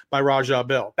Bryant, by Raja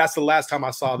Bell. That's the last time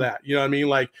I saw that. You know what I mean?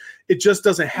 Like, it just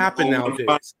doesn't happen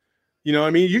nowadays. You know what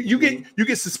I mean? You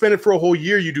get suspended for a whole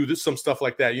year. You do some stuff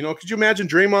like that. Could you imagine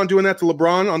Draymond doing that to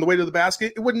LeBron on the way to the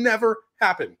basket? It would never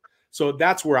happen. So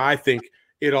that's where I think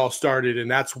it all started.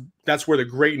 And that's where the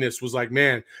greatness was like,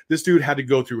 man, this dude had to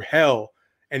go through hell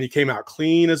and he came out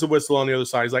clean as a whistle on the other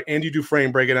side. He's like Andy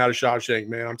Dufresne breaking out of Shawshank,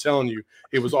 man. I'm telling you,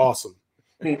 it was awesome.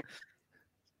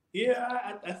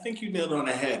 Yeah, I think you nailed it on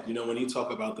the head. When you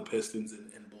talk about the Pistons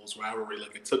and Bulls rivalry,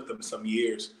 like it took them some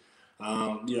years.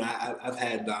 I've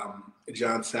had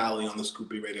John Sally on the Scoop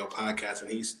B Radio podcast,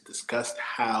 and he's discussed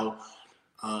how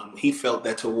he felt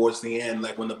that towards the end,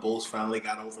 like when the Bulls finally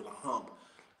got over the hump,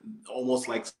 almost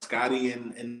like Scottie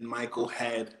and Michael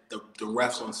had the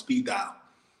refs on speed dial.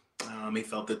 He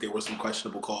felt that there were some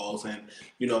questionable calls. And,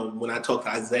 when I talked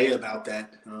to Isaiah about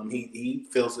that, he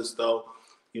feels as though,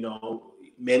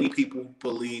 many people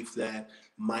believe that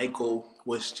Michael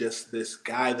was just this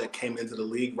guy that came into the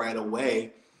league right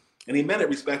away. And he meant it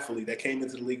respectfully, that came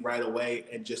into the league right away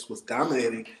and just was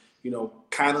dominating,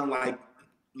 kind of like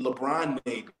LeBron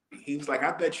maybe. He was like,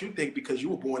 I bet you think because you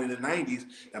were born in the 90s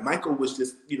that Michael was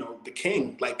just, the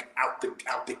king, like out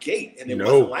the gate. And it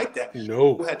wasn't like that.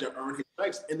 No. He had to earn his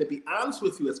stripes. And to be honest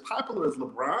with you, as popular as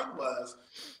LeBron was,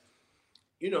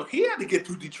 he had to get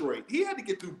through Detroit. He had to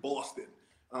get through Boston.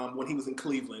 When he was in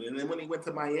Cleveland. And then when he went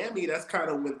to Miami, that's kind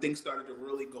of when things started to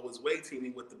really go his way,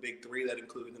 teaming with the big three that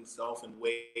included himself and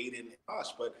Wade and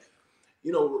Bosh. But,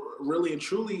 really and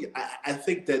truly, I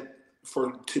think that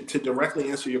to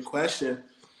directly answer your question,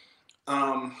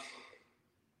 I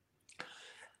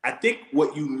think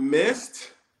what you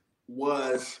missed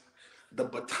was the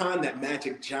baton that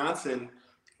Magic Johnson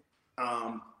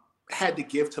had to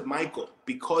give to Michael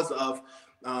because of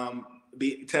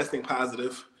testing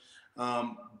positive.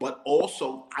 But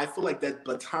also, I feel like that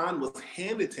baton was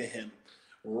handed to him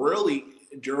really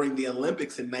during the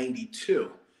Olympics in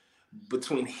 '92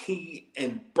 between he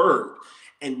and Bird.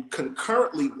 And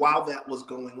concurrently, while that was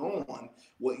going on,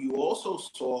 what you also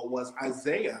saw was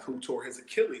Isaiah, who tore his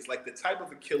Achilles, like the type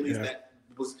of Achilles that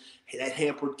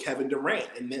hampered Kevin Durant.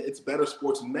 And it's better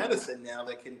sports medicine now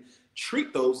that can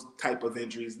treat those type of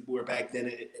injuries, where back then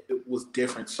it was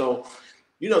different. So,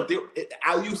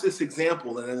 I'll use this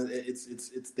example, and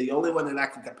it's the only one that I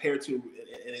can compare to,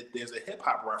 and there's a hip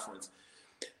hop reference.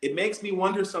 It makes me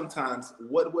wonder sometimes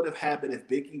what would have happened if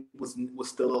Biggie was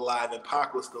still alive and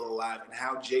Pac was still alive, and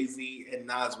how Jay-Z and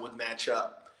Nas would match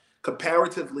up.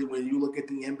 Comparatively, when you look at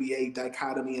the NBA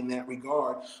dichotomy in that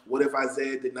regard, what if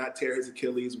Isaiah did not tear his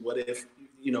Achilles? What if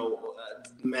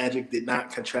Magic did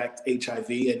not contract HIV,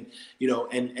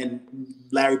 and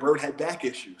Larry Bird had back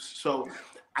issues? So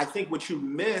I think what you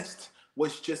missed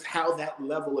was just how that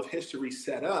level of history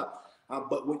set up.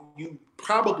 But what you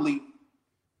probably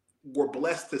were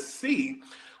blessed to see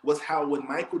was how when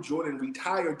Michael Jordan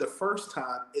retired the first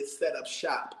time, it set up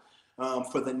shop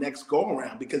for the next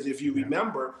go-around. Because if you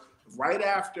remember, right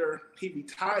after he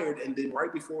retired and then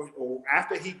right before or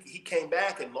after he came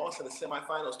back and lost in the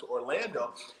semifinals to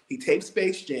Orlando, he taped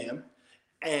Space Jam.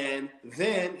 And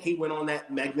then he went on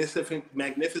that magnificent, I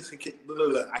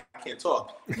can't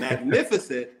talk.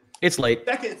 Magnificent. It's late.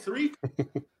 Second three.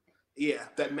 Yeah,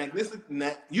 that magnificent,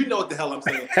 you know what the hell I'm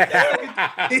saying.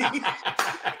 That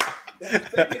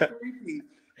second three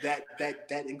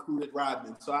that included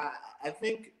Rodman. So I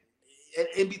think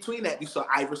in between that, you saw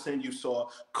Iverson, you saw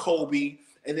Kobe,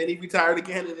 and then he retired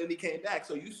again, and then he came back.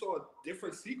 So you saw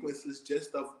different sequences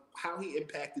just of how he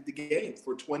impacted the game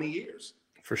for 20 years.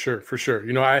 For sure.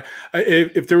 You know,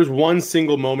 if there was one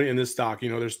single moment in this doc, you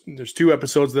know, there's 2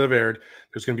 episodes that have aired.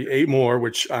 There's going to be 8 more,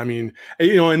 which, I mean,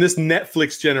 you know, in this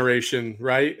Netflix generation,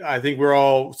 right? I think we're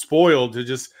all spoiled to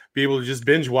just be able to just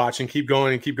binge watch and keep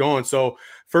going. So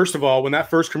first of all, when that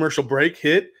first commercial break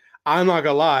hit, I'm not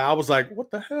gonna lie, I was like,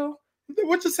 what the hell?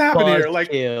 What just happened here?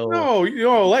 Like, no, you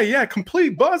know, like, yeah,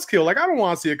 complete buzzkill. Like, I don't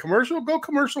want to see a commercial. Go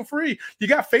commercial free. You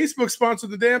got Facebook sponsored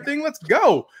the damn thing. Let's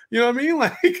go. You know what I mean?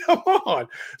 Like, come on.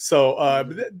 So,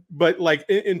 but like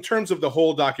in terms of the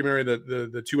whole documentary,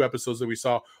 the 2 episodes that we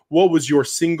saw, what was your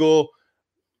single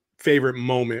favorite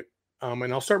moment?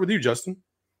 And I'll start with you, Justin.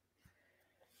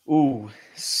 Ooh,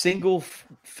 single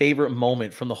favorite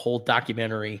moment from the whole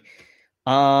documentary.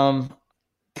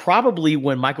 Probably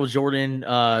when Michael Jordan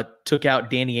took out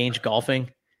Danny Ainge golfing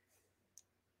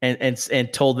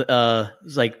and told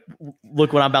like,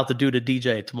 look what I'm about to do to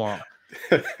DJ tomorrow.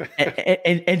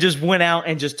 and just went out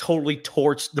and just totally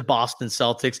torched the Boston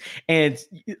Celtics. And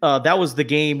that was the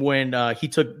game when he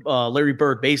took Larry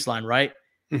Bird baseline, right?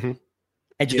 Mm-hmm.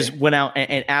 And just went out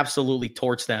and absolutely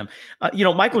torched them. You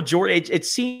know, Michael Jordan, it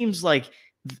seems like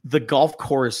the golf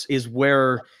course is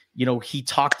where, you know, he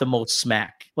talked the most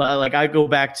smack. Like, I go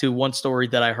back to one story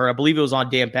that I heard. I believe it was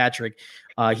on Dan Patrick.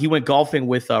 He went golfing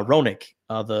with Roenick,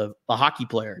 the hockey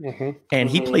player, and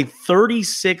he played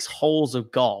 36 holes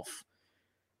of golf.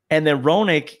 And then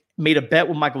Roenick made a bet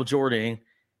with Michael Jordan,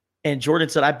 and Jordan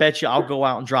said, I bet you I'll go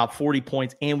out and drop 40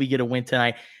 points and we get a win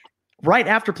tonight. Right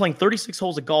after playing 36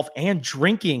 holes of golf and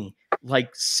drinking like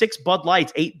 6 Bud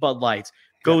Lights, 8 Bud Lights,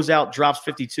 goes out, drops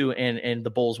 52, and the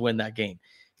Bulls win that game.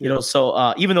 You know,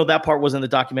 so even though that part wasn't in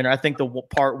the documentary, I think the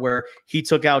part where he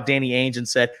took out Danny Ainge and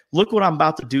said, look what I'm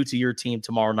about to do to your team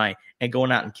tomorrow night, and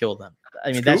going out and kill them.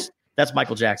 I mean, that's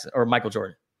Michael Jackson or Michael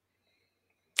Jordan.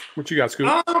 What you got, Scoop?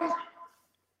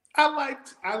 I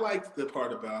liked the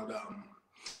part about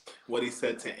what he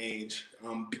said to Ainge,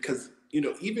 because, you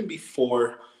know, even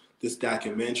before this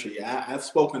documentary, I've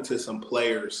spoken to some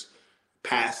players,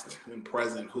 past and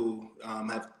present, who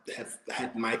have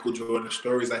had Michael Jordan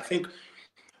stories. I think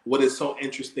what is so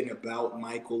interesting about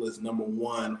Michael is, number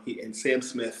one, and Sam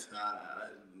Smith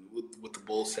with the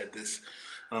Bulls said this,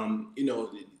 you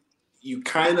know, you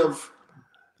kind of,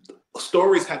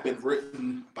 stories have been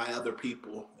written by other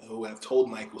people who have told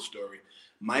Michael's story.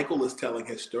 Michael is telling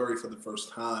his story for the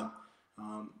first time.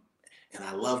 And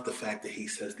I love the fact that he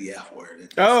says the F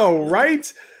word. Oh,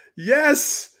 right.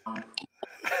 Yes.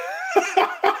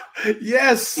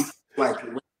 Yes. Like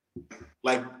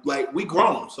we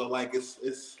grown, so like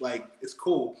it's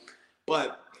cool.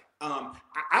 But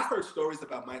I've heard stories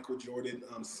about Michael Jordan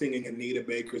singing Anita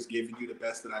Baker's "Giving You the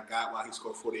Best That I Got" while he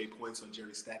scored 48 points on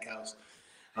Jerry Stackhouse.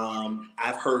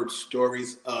 I've heard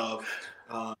stories of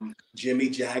Jimmy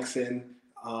Jackson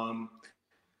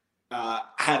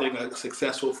having a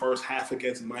successful first half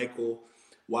against Michael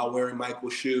while wearing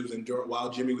Michael's shoes, and while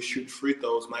Jimmy was shooting free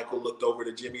throws, Michael looked over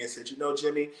to Jimmy and said, you know,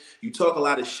 Jimmy, you talk a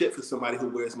lot of shit for somebody who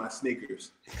wears my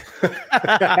sneakers. And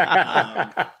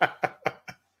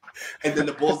then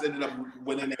the Bulls ended up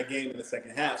winning that game in the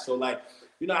second half. So, like,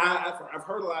 you know, I've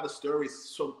heard a lot of stories.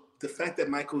 So the fact that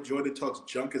Michael Jordan talks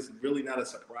junk is really not a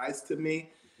surprise to me.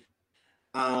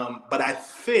 But I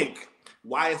think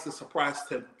why it's a surprise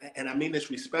to, and I mean this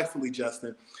respectfully,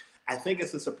 Justin, I think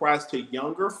it's a surprise to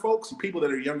younger folks, people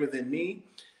that are younger than me,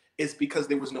 is because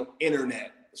there was no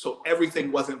internet. So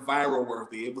everything wasn't viral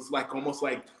worthy. It was like almost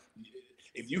like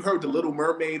if you heard the Little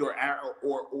Mermaid or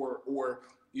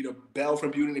you know, Belle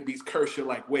from Beauty and the Beast curse, you're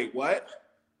like, wait, what?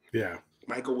 Yeah.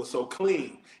 Michael was so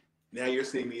clean. Now you're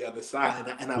seeing the other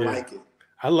side, and I like it.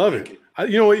 I love it.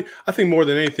 You know, I think more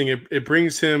than anything, it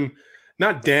brings him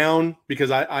not down,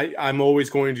 because I'm always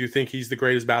going to think he's the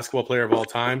greatest basketball player of all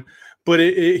time, but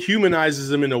it humanizes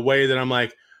him in a way that I'm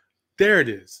like, there it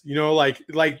is. You know, like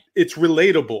it's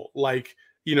relatable. Like,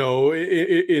 you know,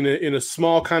 in a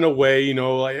small kind of way. You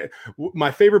know, like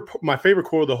my favorite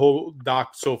quote of the whole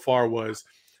doc so far was,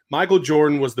 Michael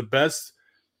Jordan was the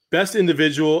best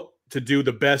individual to do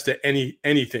the best at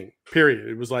anything, period.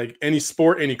 It was like any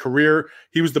sport, any career,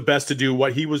 he was the best to do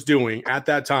what he was doing at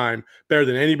that time better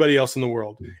than anybody else in the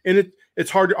world. And it's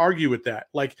hard to argue with that.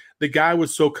 Like, the guy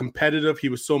was so competitive. He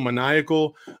was so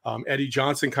maniacal. Eddie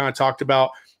Johnson kind of talked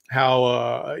about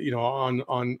how, you know,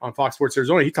 on Fox Sports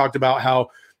Arizona, he talked about how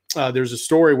there's a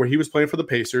story where he was playing for the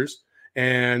Pacers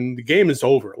and the game is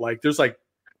over. Like, there's like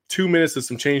 2 minutes and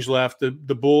some change left. The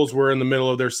Bulls were in the middle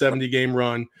of their 70-game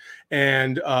run,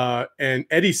 and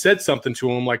Eddie said something to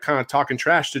him, like kind of talking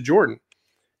trash to Jordan,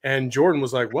 and Jordan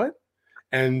was like, "What?"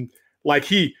 And like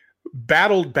he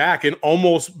battled back and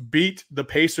almost beat the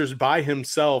Pacers by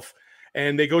himself.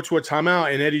 and they go to a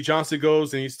timeout, and Eddie Johnson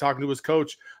goes and he's talking to his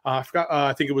coach. I forgot.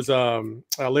 I think it was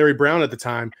Larry Brown at the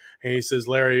time, and he says,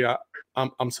 "Larry,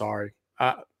 I'm sorry.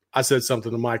 I said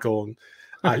something to Michael, and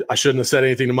I shouldn't have said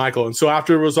anything to Michael." And so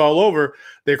after it was all over,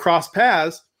 they crossed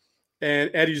paths, and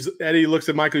Eddie looks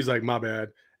at Michael. He's like, "My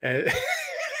bad." And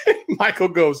Michael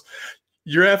goes,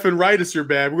 "You're effing right. It's your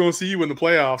bad. We're going to see you in the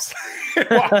playoffs." And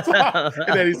walks off.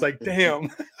 And then he's like, "Damn."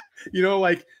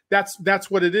 Like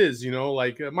that's what it is.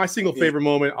 Like my single favorite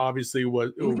moment obviously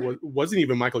wasn't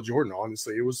even Michael Jordan.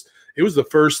 Honestly, it was the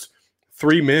first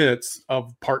 3 minutes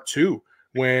of part 2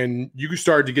 when you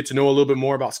started to get to know a little bit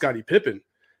more about Scottie Pippen.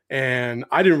 And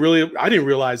I didn't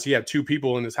realize he had 2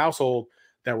 people in his household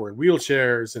that were in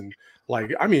wheelchairs. And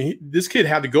this kid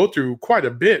had to go through quite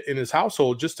a bit in his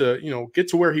household just to, get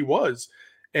to where he was.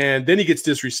 And then he gets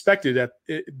disrespected at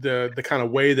the kind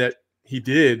of way that he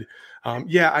did.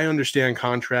 I understand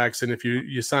contracts, and if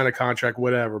you sign a contract,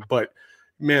 whatever, but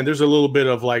man, there's a little bit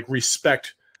of like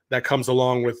respect that comes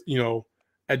along with,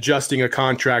 adjusting a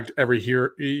contract every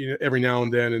now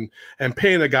and then and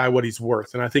paying a guy what he's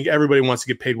worth. And I think everybody wants to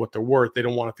get paid what they're worth. They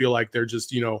don't want to feel like they're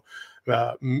just,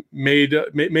 made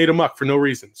a muck for no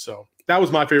reason. So that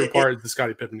was my favorite part of the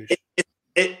Scottie Pippen news.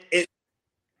 It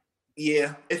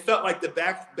felt like the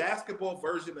basketball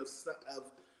version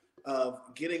of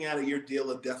getting out of your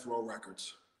deal of Death Row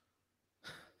Records.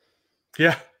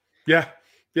 Yeah.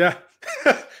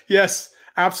 Yes,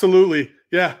 absolutely.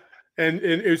 Yeah. And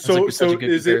so is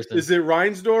it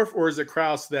Reinsdorf or is it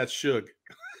Krause that's Suge?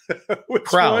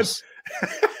 Krause.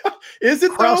 Is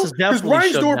it Krause though? Because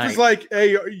Reinsdorf is like,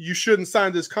 "Hey, you shouldn't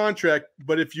sign this contract,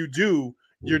 but if you do,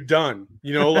 you're done."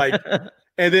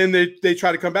 And then they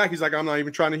try to come back. He's like, "I'm not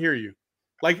even trying to hear you."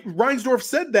 Like Reinsdorf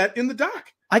said that in the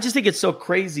doc. I just think it's so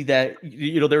crazy that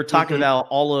they were talking about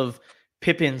all of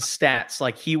Pippen's stats.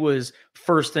 Like he was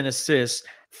first in assists,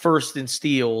 first in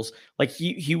steals. Like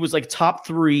he was like top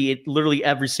 3 at literally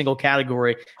every single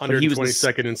category.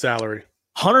 122nd in salary.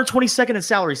 122nd in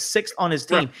salary, 6th on his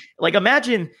team. Right. Like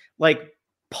imagine like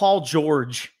Paul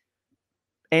George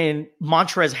and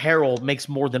Montrezl Harrell makes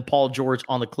more than Paul George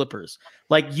on the Clippers.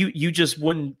 Like you just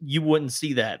wouldn't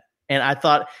see that. And I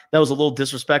thought that was a little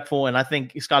disrespectful. And I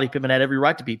think Scottie Pippen had every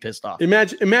right to be pissed off.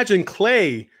 Imagine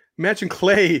Clay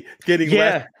getting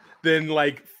less than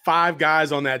like 5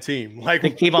 guys on that team. Like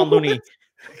Kevon Looney.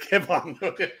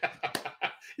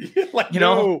 Like,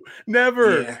 no,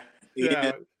 never.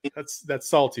 Yeah. That's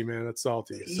salty, man. That's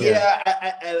salty. So. Yeah.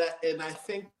 And I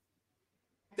think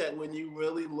that when you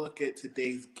really look at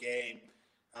today's game,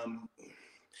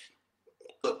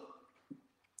 look,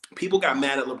 people got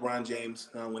mad at LeBron James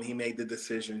when he made the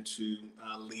decision to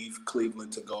leave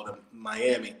Cleveland to go to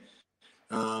Miami.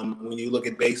 When you look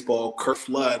at baseball, Curt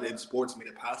Flood in sports made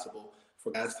it possible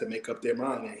for guys to make up their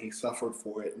mind, and he suffered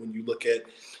for it. When you look at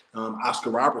Oscar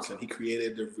Robertson, he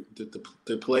created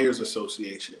the Players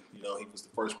Association. He was the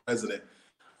first president.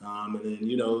 And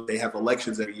then, they have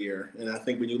elections every year. And I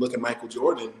think when you look at Michael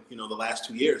Jordan, the last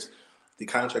 2 years, the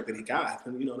contract that he got,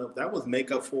 and, that was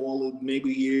make up for all of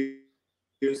maybe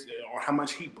years or how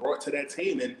much he brought to that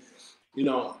team. And,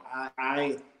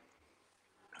 I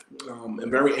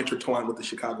am very intertwined with the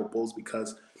Chicago Bulls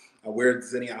because I wear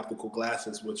Zenni optical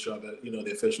glasses, which are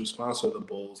the official sponsor of the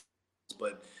Bulls.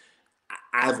 But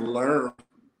I've learned,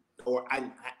 or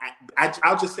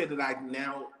I'll just say that I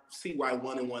now see why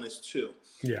 1 and 1 is 2.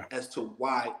 Yeah. As to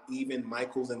why even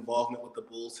Michael's involvement with the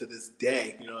Bulls to this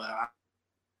day,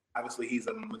 obviously he's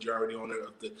a majority owner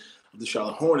of the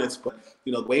Charlotte Hornets, but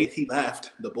the way he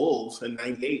left the Bulls in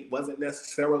 '98 wasn't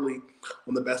necessarily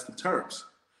on the best of terms.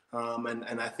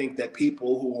 And I think that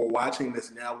people who are watching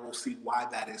this now will see why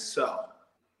that is so.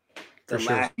 The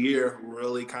last year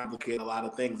really complicated a lot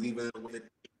of things, even with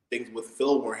things with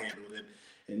Phil were handled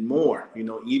and more.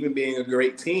 Even being a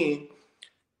great team,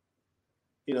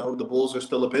 the Bulls are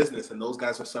still a business, and those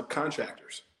guys are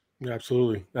subcontractors.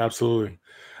 Absolutely.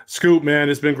 Scoop, man,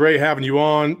 it's been great having you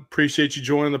on. Appreciate you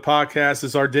joining the podcast.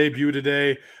 It's our debut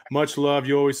today. Much love.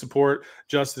 You always support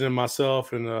Justin and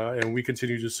myself, and we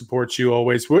continue to support you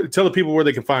always. Tell the people where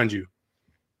they can find you.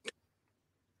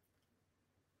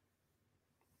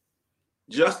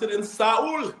 Justin and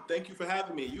Saul, thank you for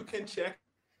having me. You can check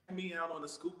me out on the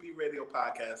Scoop B Radio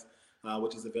podcast,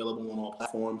 which is available on all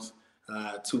platforms.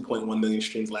 2.1 million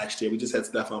streams last year. We just had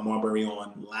Stephon Marbury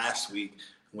on last week.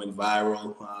 Went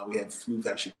viral. We had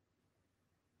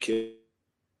Shaquille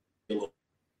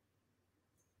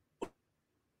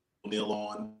O'Neal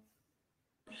on.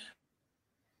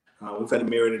 We've had a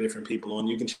myriad of different people on.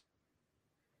 You can check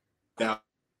out.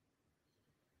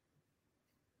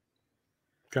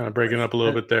 Kind of breaking up a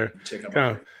little bit there. Check out.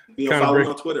 Follow me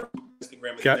on Twitter.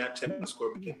 Instagram and Snapchat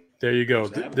underscore McKinney. There you go.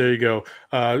 There you go.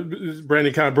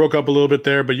 Brandon kind of broke up a little bit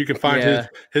there, but you can find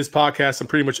his podcast on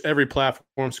pretty much every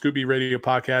platform, Scooby Radio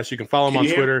Podcast. You can follow him on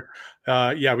Twitter.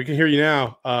 Yeah, we can hear you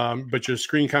now, but your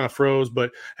screen kind of froze.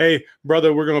 But hey,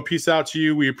 brother, we're going to peace out to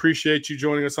you. We appreciate you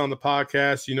joining us on the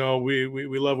podcast. You know, we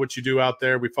love what you do out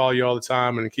there. We follow you all the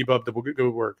time, and keep up the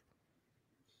good work.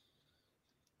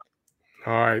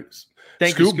 All right.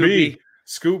 Thank you, Scooby.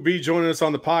 Scoop B joining us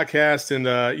on the podcast, and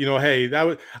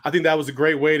hey, I think that was a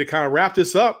great way to kind of wrap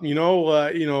this up.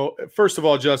 First of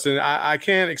all, Justin, I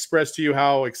can't express to you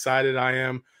how excited I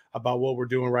am about what we're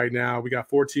doing right now. We got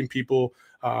 14 people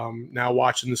now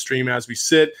watching the stream as we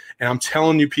sit, and I'm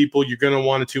telling you, people, you're going to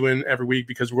want to tune in every week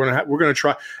because we're going to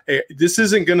try. Hey, this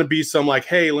isn't going to be some like,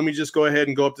 hey, let me just go ahead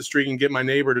and go up the street and get my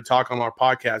neighbor to talk on our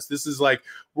podcast. This is like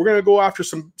we're going to go after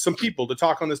some people to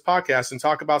talk on this podcast and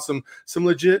talk about some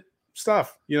legit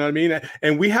stuff, you know what I mean?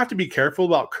 And we have to be careful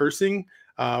about cursing.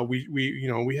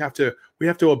 We have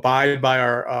to abide by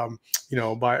our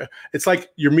by it's like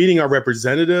you're meeting our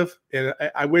representative, and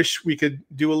I wish we could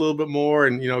do a little bit more.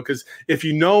 And because if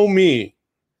you know me,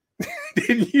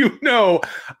 then you know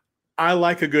I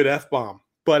like a good F-bomb,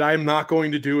 but I'm not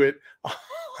going to do it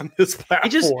on this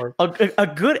platform. A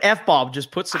good F-bomb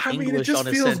just puts some English on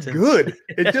a sentence. Good.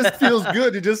 It just feels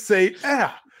good to just say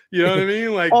you know what I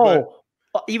mean? Like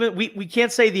even we can't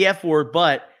say the F word,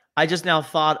 but I just now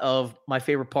thought of my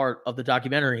favorite part of the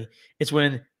documentary. It's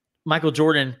when Michael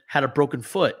Jordan had a broken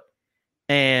foot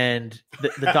and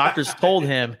the doctors told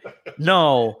him,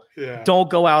 no, don't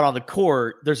go out on the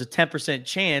court. There's a 10%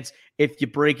 chance if you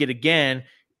break it again,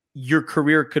 your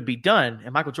career could be done.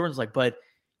 And Michael Jordan's like, but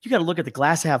you got to look at the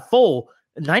glass half full.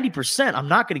 90%, I'm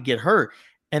not going to get hurt.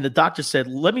 And the doctor said,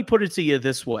 let me put it to you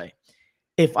this way.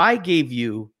 If I gave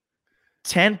you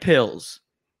 10 pills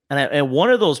and one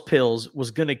of those pills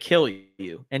was going to kill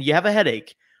you and you have a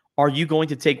headache, are you going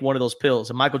to take one of those pills?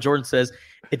 And Michael Jordan says,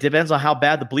 it depends on how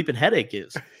bad the bleeping headache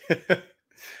is.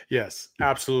 Yes,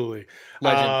 absolutely.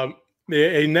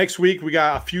 Next week, we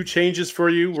got a few changes for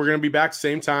you. We're going to be back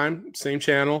same time, same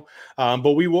channel.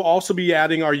 But we will also be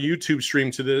adding our YouTube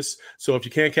stream to this. So if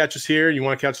you can't catch us here and you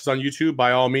want to catch us on YouTube,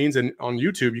 by all means. And on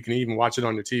YouTube, you can even watch it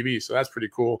on your TV. So that's pretty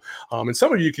cool. And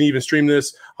some of you can even stream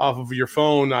this off of your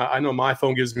phone. I know my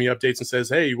phone gives me updates and says,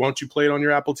 hey, why don't you play it on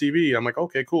your Apple TV? I'm like,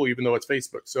 okay, cool, even though it's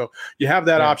Facebook. So you have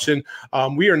that option.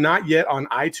 We are not yet on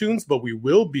iTunes, but we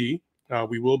will be.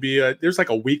 There's like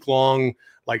a week-long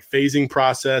like phasing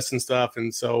process and stuff,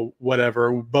 and so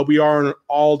whatever. But we are on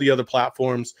all the other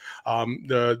platforms.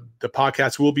 The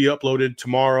podcast will be uploaded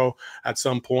tomorrow at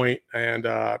some point. And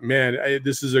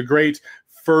this is a great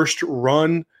first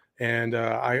run, and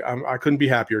I couldn't be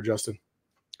happier, Justin.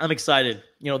 I'm excited.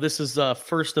 This is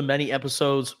first of many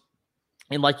episodes,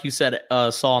 and like you said,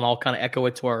 Saul, and I'll kind of echo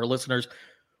it to our listeners.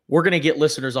 We're going to get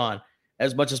listeners on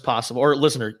as much as possible, or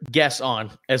guests on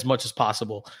as much as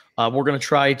possible. We're going to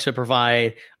try to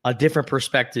provide a different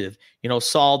perspective.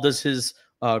 Saul does his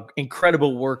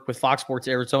incredible work with Fox Sports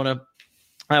Arizona.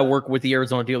 I work with the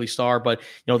Arizona Daily Star, but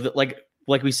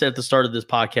like we said at the start of this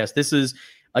podcast, this is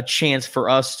a chance for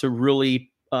us to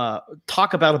really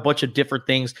talk about a bunch of different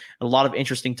things, and a lot of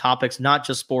interesting topics, not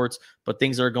just sports, but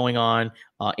things that are going on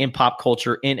in pop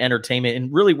culture, in entertainment,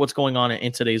 and really what's going on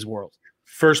in today's world.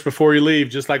 First, before you leave,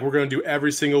 just like we're going to do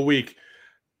every single week,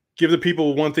 give the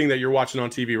people one thing that you're watching on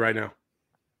TV right now.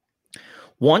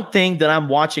 One thing that I'm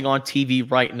watching on TV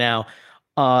right now,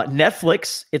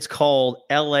 Netflix. It's called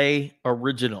LA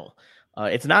Original.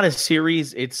 It's not a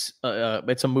series. It's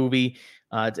a movie.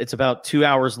 It's about 2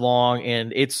 hours long,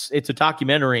 and it's a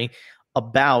documentary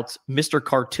about Mr.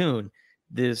 Cartoon,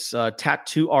 this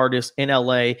tattoo artist in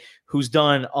LA who's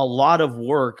done a lot of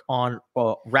work on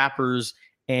rappers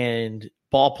and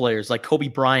ball players. Like Kobe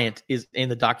Bryant is in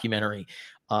the documentary.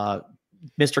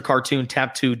 Mr. Cartoon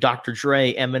tattooed Dr.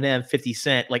 Dre, Eminem, 50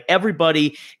 Cent. Like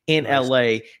everybody in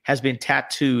LA has been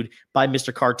tattooed by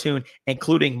Mr. Cartoon,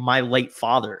 including my late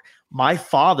father. My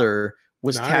father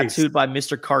was tattooed by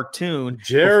Mr. Cartoon.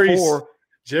 Jerry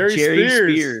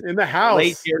Spears in the house.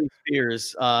 Late Jerry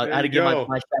Spears. I had to give my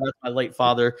shout out to my late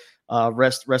father.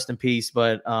 Rest in peace.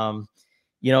 But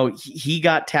he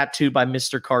got tattooed by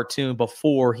Mr. Cartoon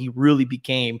before he really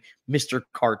became Mr.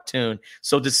 Cartoon.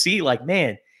 So to see, like,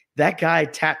 man, that guy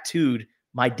tattooed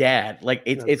my dad. Like,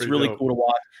 it's really cool to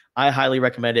watch. I highly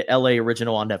recommend it. LA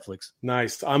original on Netflix.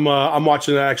 Nice. I'm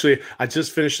watching that actually. I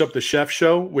just finished up the Chef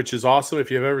Show, which is awesome. If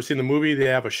you've ever seen the movie, they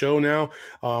have a show now,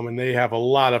 and they have a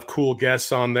lot of cool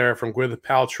guests on there, from Gwyneth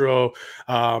Paltrow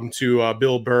to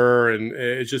Bill Burr, and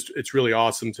it's really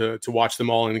awesome to watch them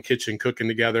all in the kitchen cooking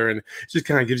together, and it just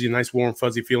kind of gives you a nice warm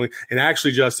fuzzy feeling. And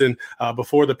actually, Justin,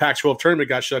 before the Pac-12 tournament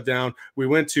got shut down, we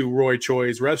went to Roy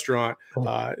Choi's restaurant.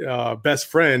 Best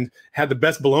friend had the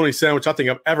best bologna sandwich I think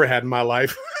I've ever had in my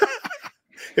life.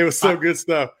 It was so good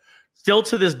stuff. Still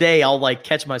to this day, I'll like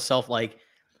catch myself like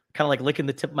kind of like licking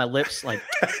the tip of my lips. Like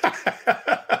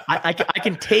I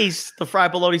can taste the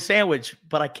fried bologna sandwich,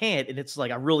 but I can't. And it's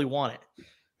like, I really want it.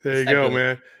 There you go,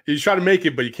 man. You try to make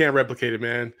it, but you can't replicate it,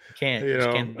 man. You just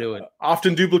can't do it.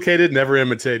 Often duplicated, never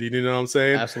imitated. You know what I'm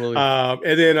saying? Absolutely.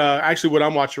 And then actually what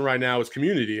I'm watching right now is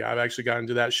Community. I've actually gotten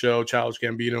into that show, Childish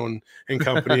Gambino and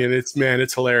company. And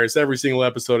it's hilarious. Every single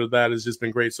episode of that has just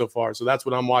been great so far. So that's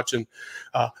what I'm watching.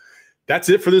 That's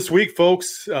it for this week,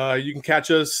 folks. You can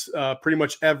catch us pretty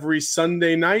much every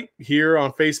Sunday night here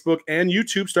on Facebook and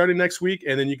YouTube starting next week.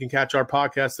 And then you can catch our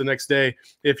podcast the next day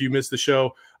if you missed the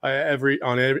show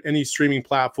on any streaming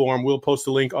platform. We'll post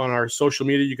a link on our social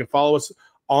media. You can follow us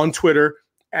on Twitter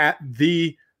at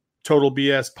the Total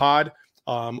BS Pod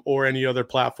or any other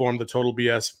platform, the Total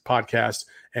BS Podcast.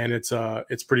 And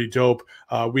it's pretty dope.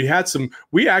 We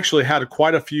actually had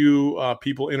quite a few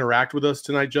people interact with us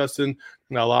tonight, Justin.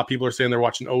 Now, a lot of people are saying they're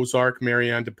watching Ozark.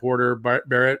 Marianne DePorter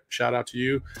Barrett, shout out to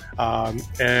you.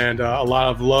 And a lot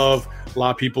of love. A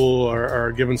lot of people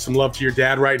are giving some love to your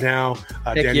dad right now.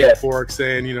 Daniel Fork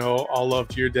saying, all love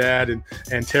to your dad.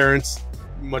 And Terrence,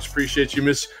 much appreciate you.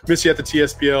 Miss you at the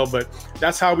TSPL. But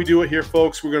that's how we do it here,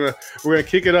 folks. We're gonna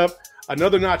kick it up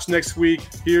another notch next week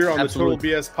here on the Total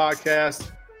BS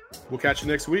Podcast. We'll catch you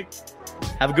next week.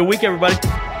 Have a good week, everybody.